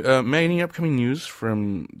upcoming news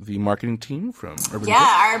from the marketing team from Urban Yeah, Picks?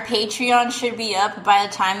 our Patreon should be up by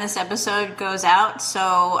the time this episode goes out. So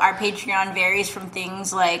our Patreon varies from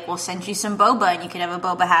things like we'll send you some boba and you can have a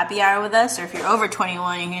boba happy hour with us, or if you're over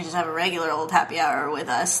 21, you can just have a regular old happy hour with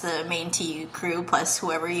us, the main TU crew, plus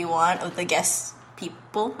whoever you want of the guest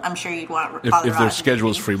people. I'm sure you'd want Father If their Raj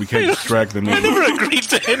schedule is to be. free, we can't just drag them in. I never agreed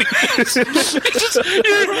to any of this.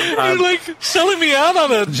 You're like selling me out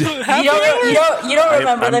on a happy hour? You don't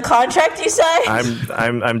remember the contract you signed?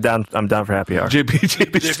 I'm down for happy hour.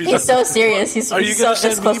 JP. He's so serious. He's Are you so going to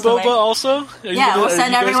send me close to boba my- also? Yeah, we'll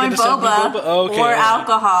send everyone boba Okay, or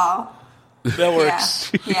alcohol. that Yeah,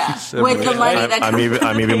 works. yeah. So With the much. money that I'm comes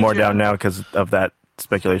I'm from even more Patreon. down now because of that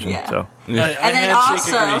speculation. Yeah. So And then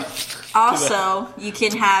also, you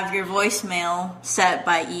can have your voicemail set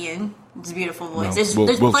by Ian. It's a beautiful voice. No,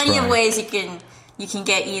 There's we'll plenty try. of ways you can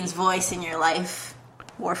get Ian's voice in your life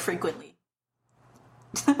more frequently.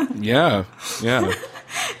 Yeah.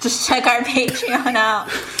 Just check our Patreon out.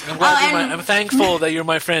 I'm thankful that you're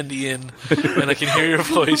my friend, Ian, and I can hear your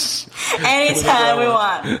voice. Anytime we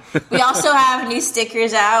want. We also have new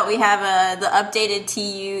stickers out. We have the updated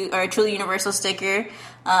TU or Truly Universal sticker.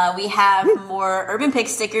 We have more Urban Pick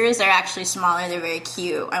stickers. They're actually smaller. They're very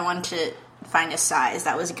cute. I wanted to find a size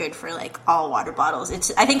that was good for like all water bottles.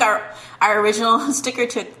 I think our original sticker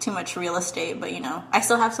took too much real estate, but I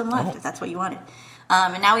still have some left if that's what you wanted.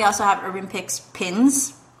 And now we also have Urban Picks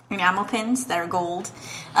pins, enamel pins that are gold.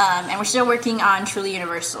 And we're still working on Truly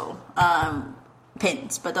Universal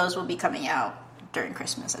pins, but those will be coming out during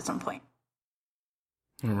Christmas at some point.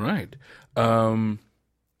 All right.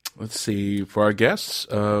 Let's see. For our guests,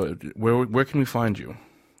 where can we find you?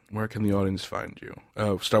 Where can the audience find you?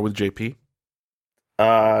 Start with JP.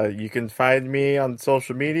 you can find me on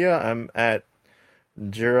social media. I'm at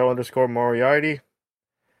Jiro_Moriarty.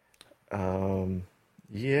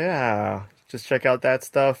 Yeah, just check out that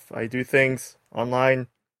stuff. I do things online.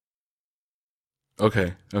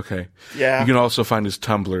 Okay. Yeah. You can also find his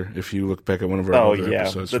Tumblr if you look back at one of our other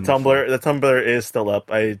episodes. The from Tumblr is still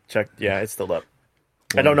up. I checked. Yeah, it's still up.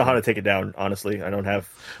 I don't know how to take it down. Honestly, I don't have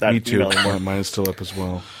that Me too. email anymore. Mine is still up as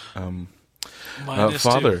well. Mine is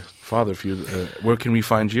Father, too. if you, where can we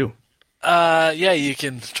find you? Yeah, you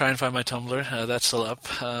can try and find my Tumblr. That's still up.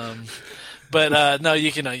 But no,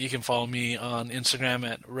 you can follow me on Instagram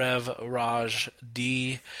at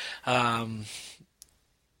RevRajD.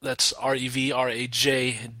 That's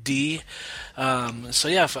RevRajD. So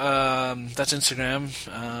yeah, that's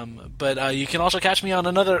Instagram. But you can also catch me on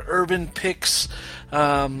another Urban Picks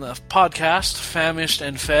podcast, Famished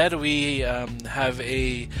and Fed. We have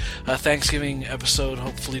a Thanksgiving episode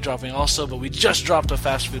hopefully dropping also, but we just dropped a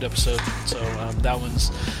fast food episode, so that one's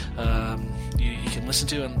you can listen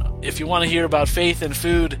to. And if you want to hear about faith and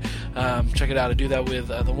food, check it out. I do that with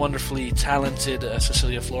the wonderfully talented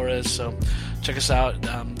Cecilia Flores. So check us out.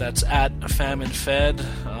 That's at Fam and Fed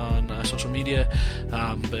on social media.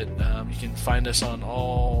 But you can find us on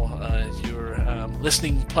all your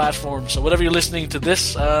listening platforms. So whatever you're listening to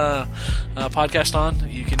this podcast on,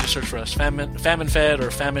 you can just search for us, Fam and Fed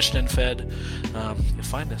or Famished and Fed. You'll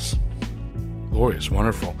find us. Glorious,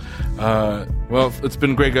 wonderful. Well, it's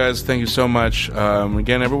been great, guys. Thank you so much.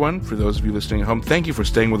 Again, everyone, for those of you listening at home, thank you for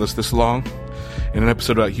staying with us this long in an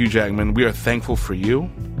episode about Hugh Jackman. We are thankful for you.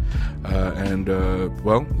 I'm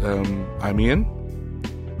Ian.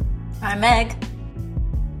 I'm Meg.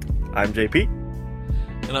 I'm JP.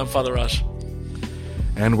 And I'm Father Raj.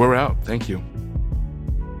 And we're out. Thank you.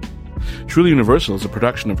 Truly Universal is a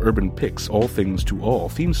production of Urban Picks, All Things to All.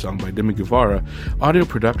 Theme song by Demi Guevara. Audio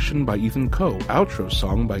production by Ethan Coe. Outro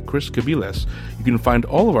song by Chris Cabiles. You can find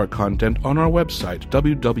all of our content on our website,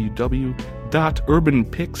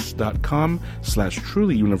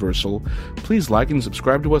 www.urbanpicks.com/trulyuniversal. Please like and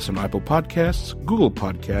subscribe to us on Apple Podcasts, Google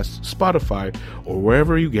Podcasts, Spotify, or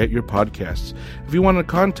wherever you get your podcasts. If you want to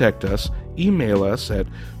contact us, email us at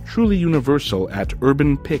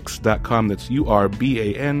trulyuniversal@urbanpix.com. That's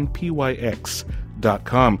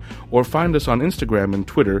URBANPYX.com. Or find us on Instagram and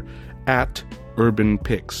Twitter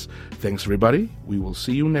 @UrbanPix. Thanks, everybody. We will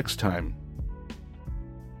see you next time.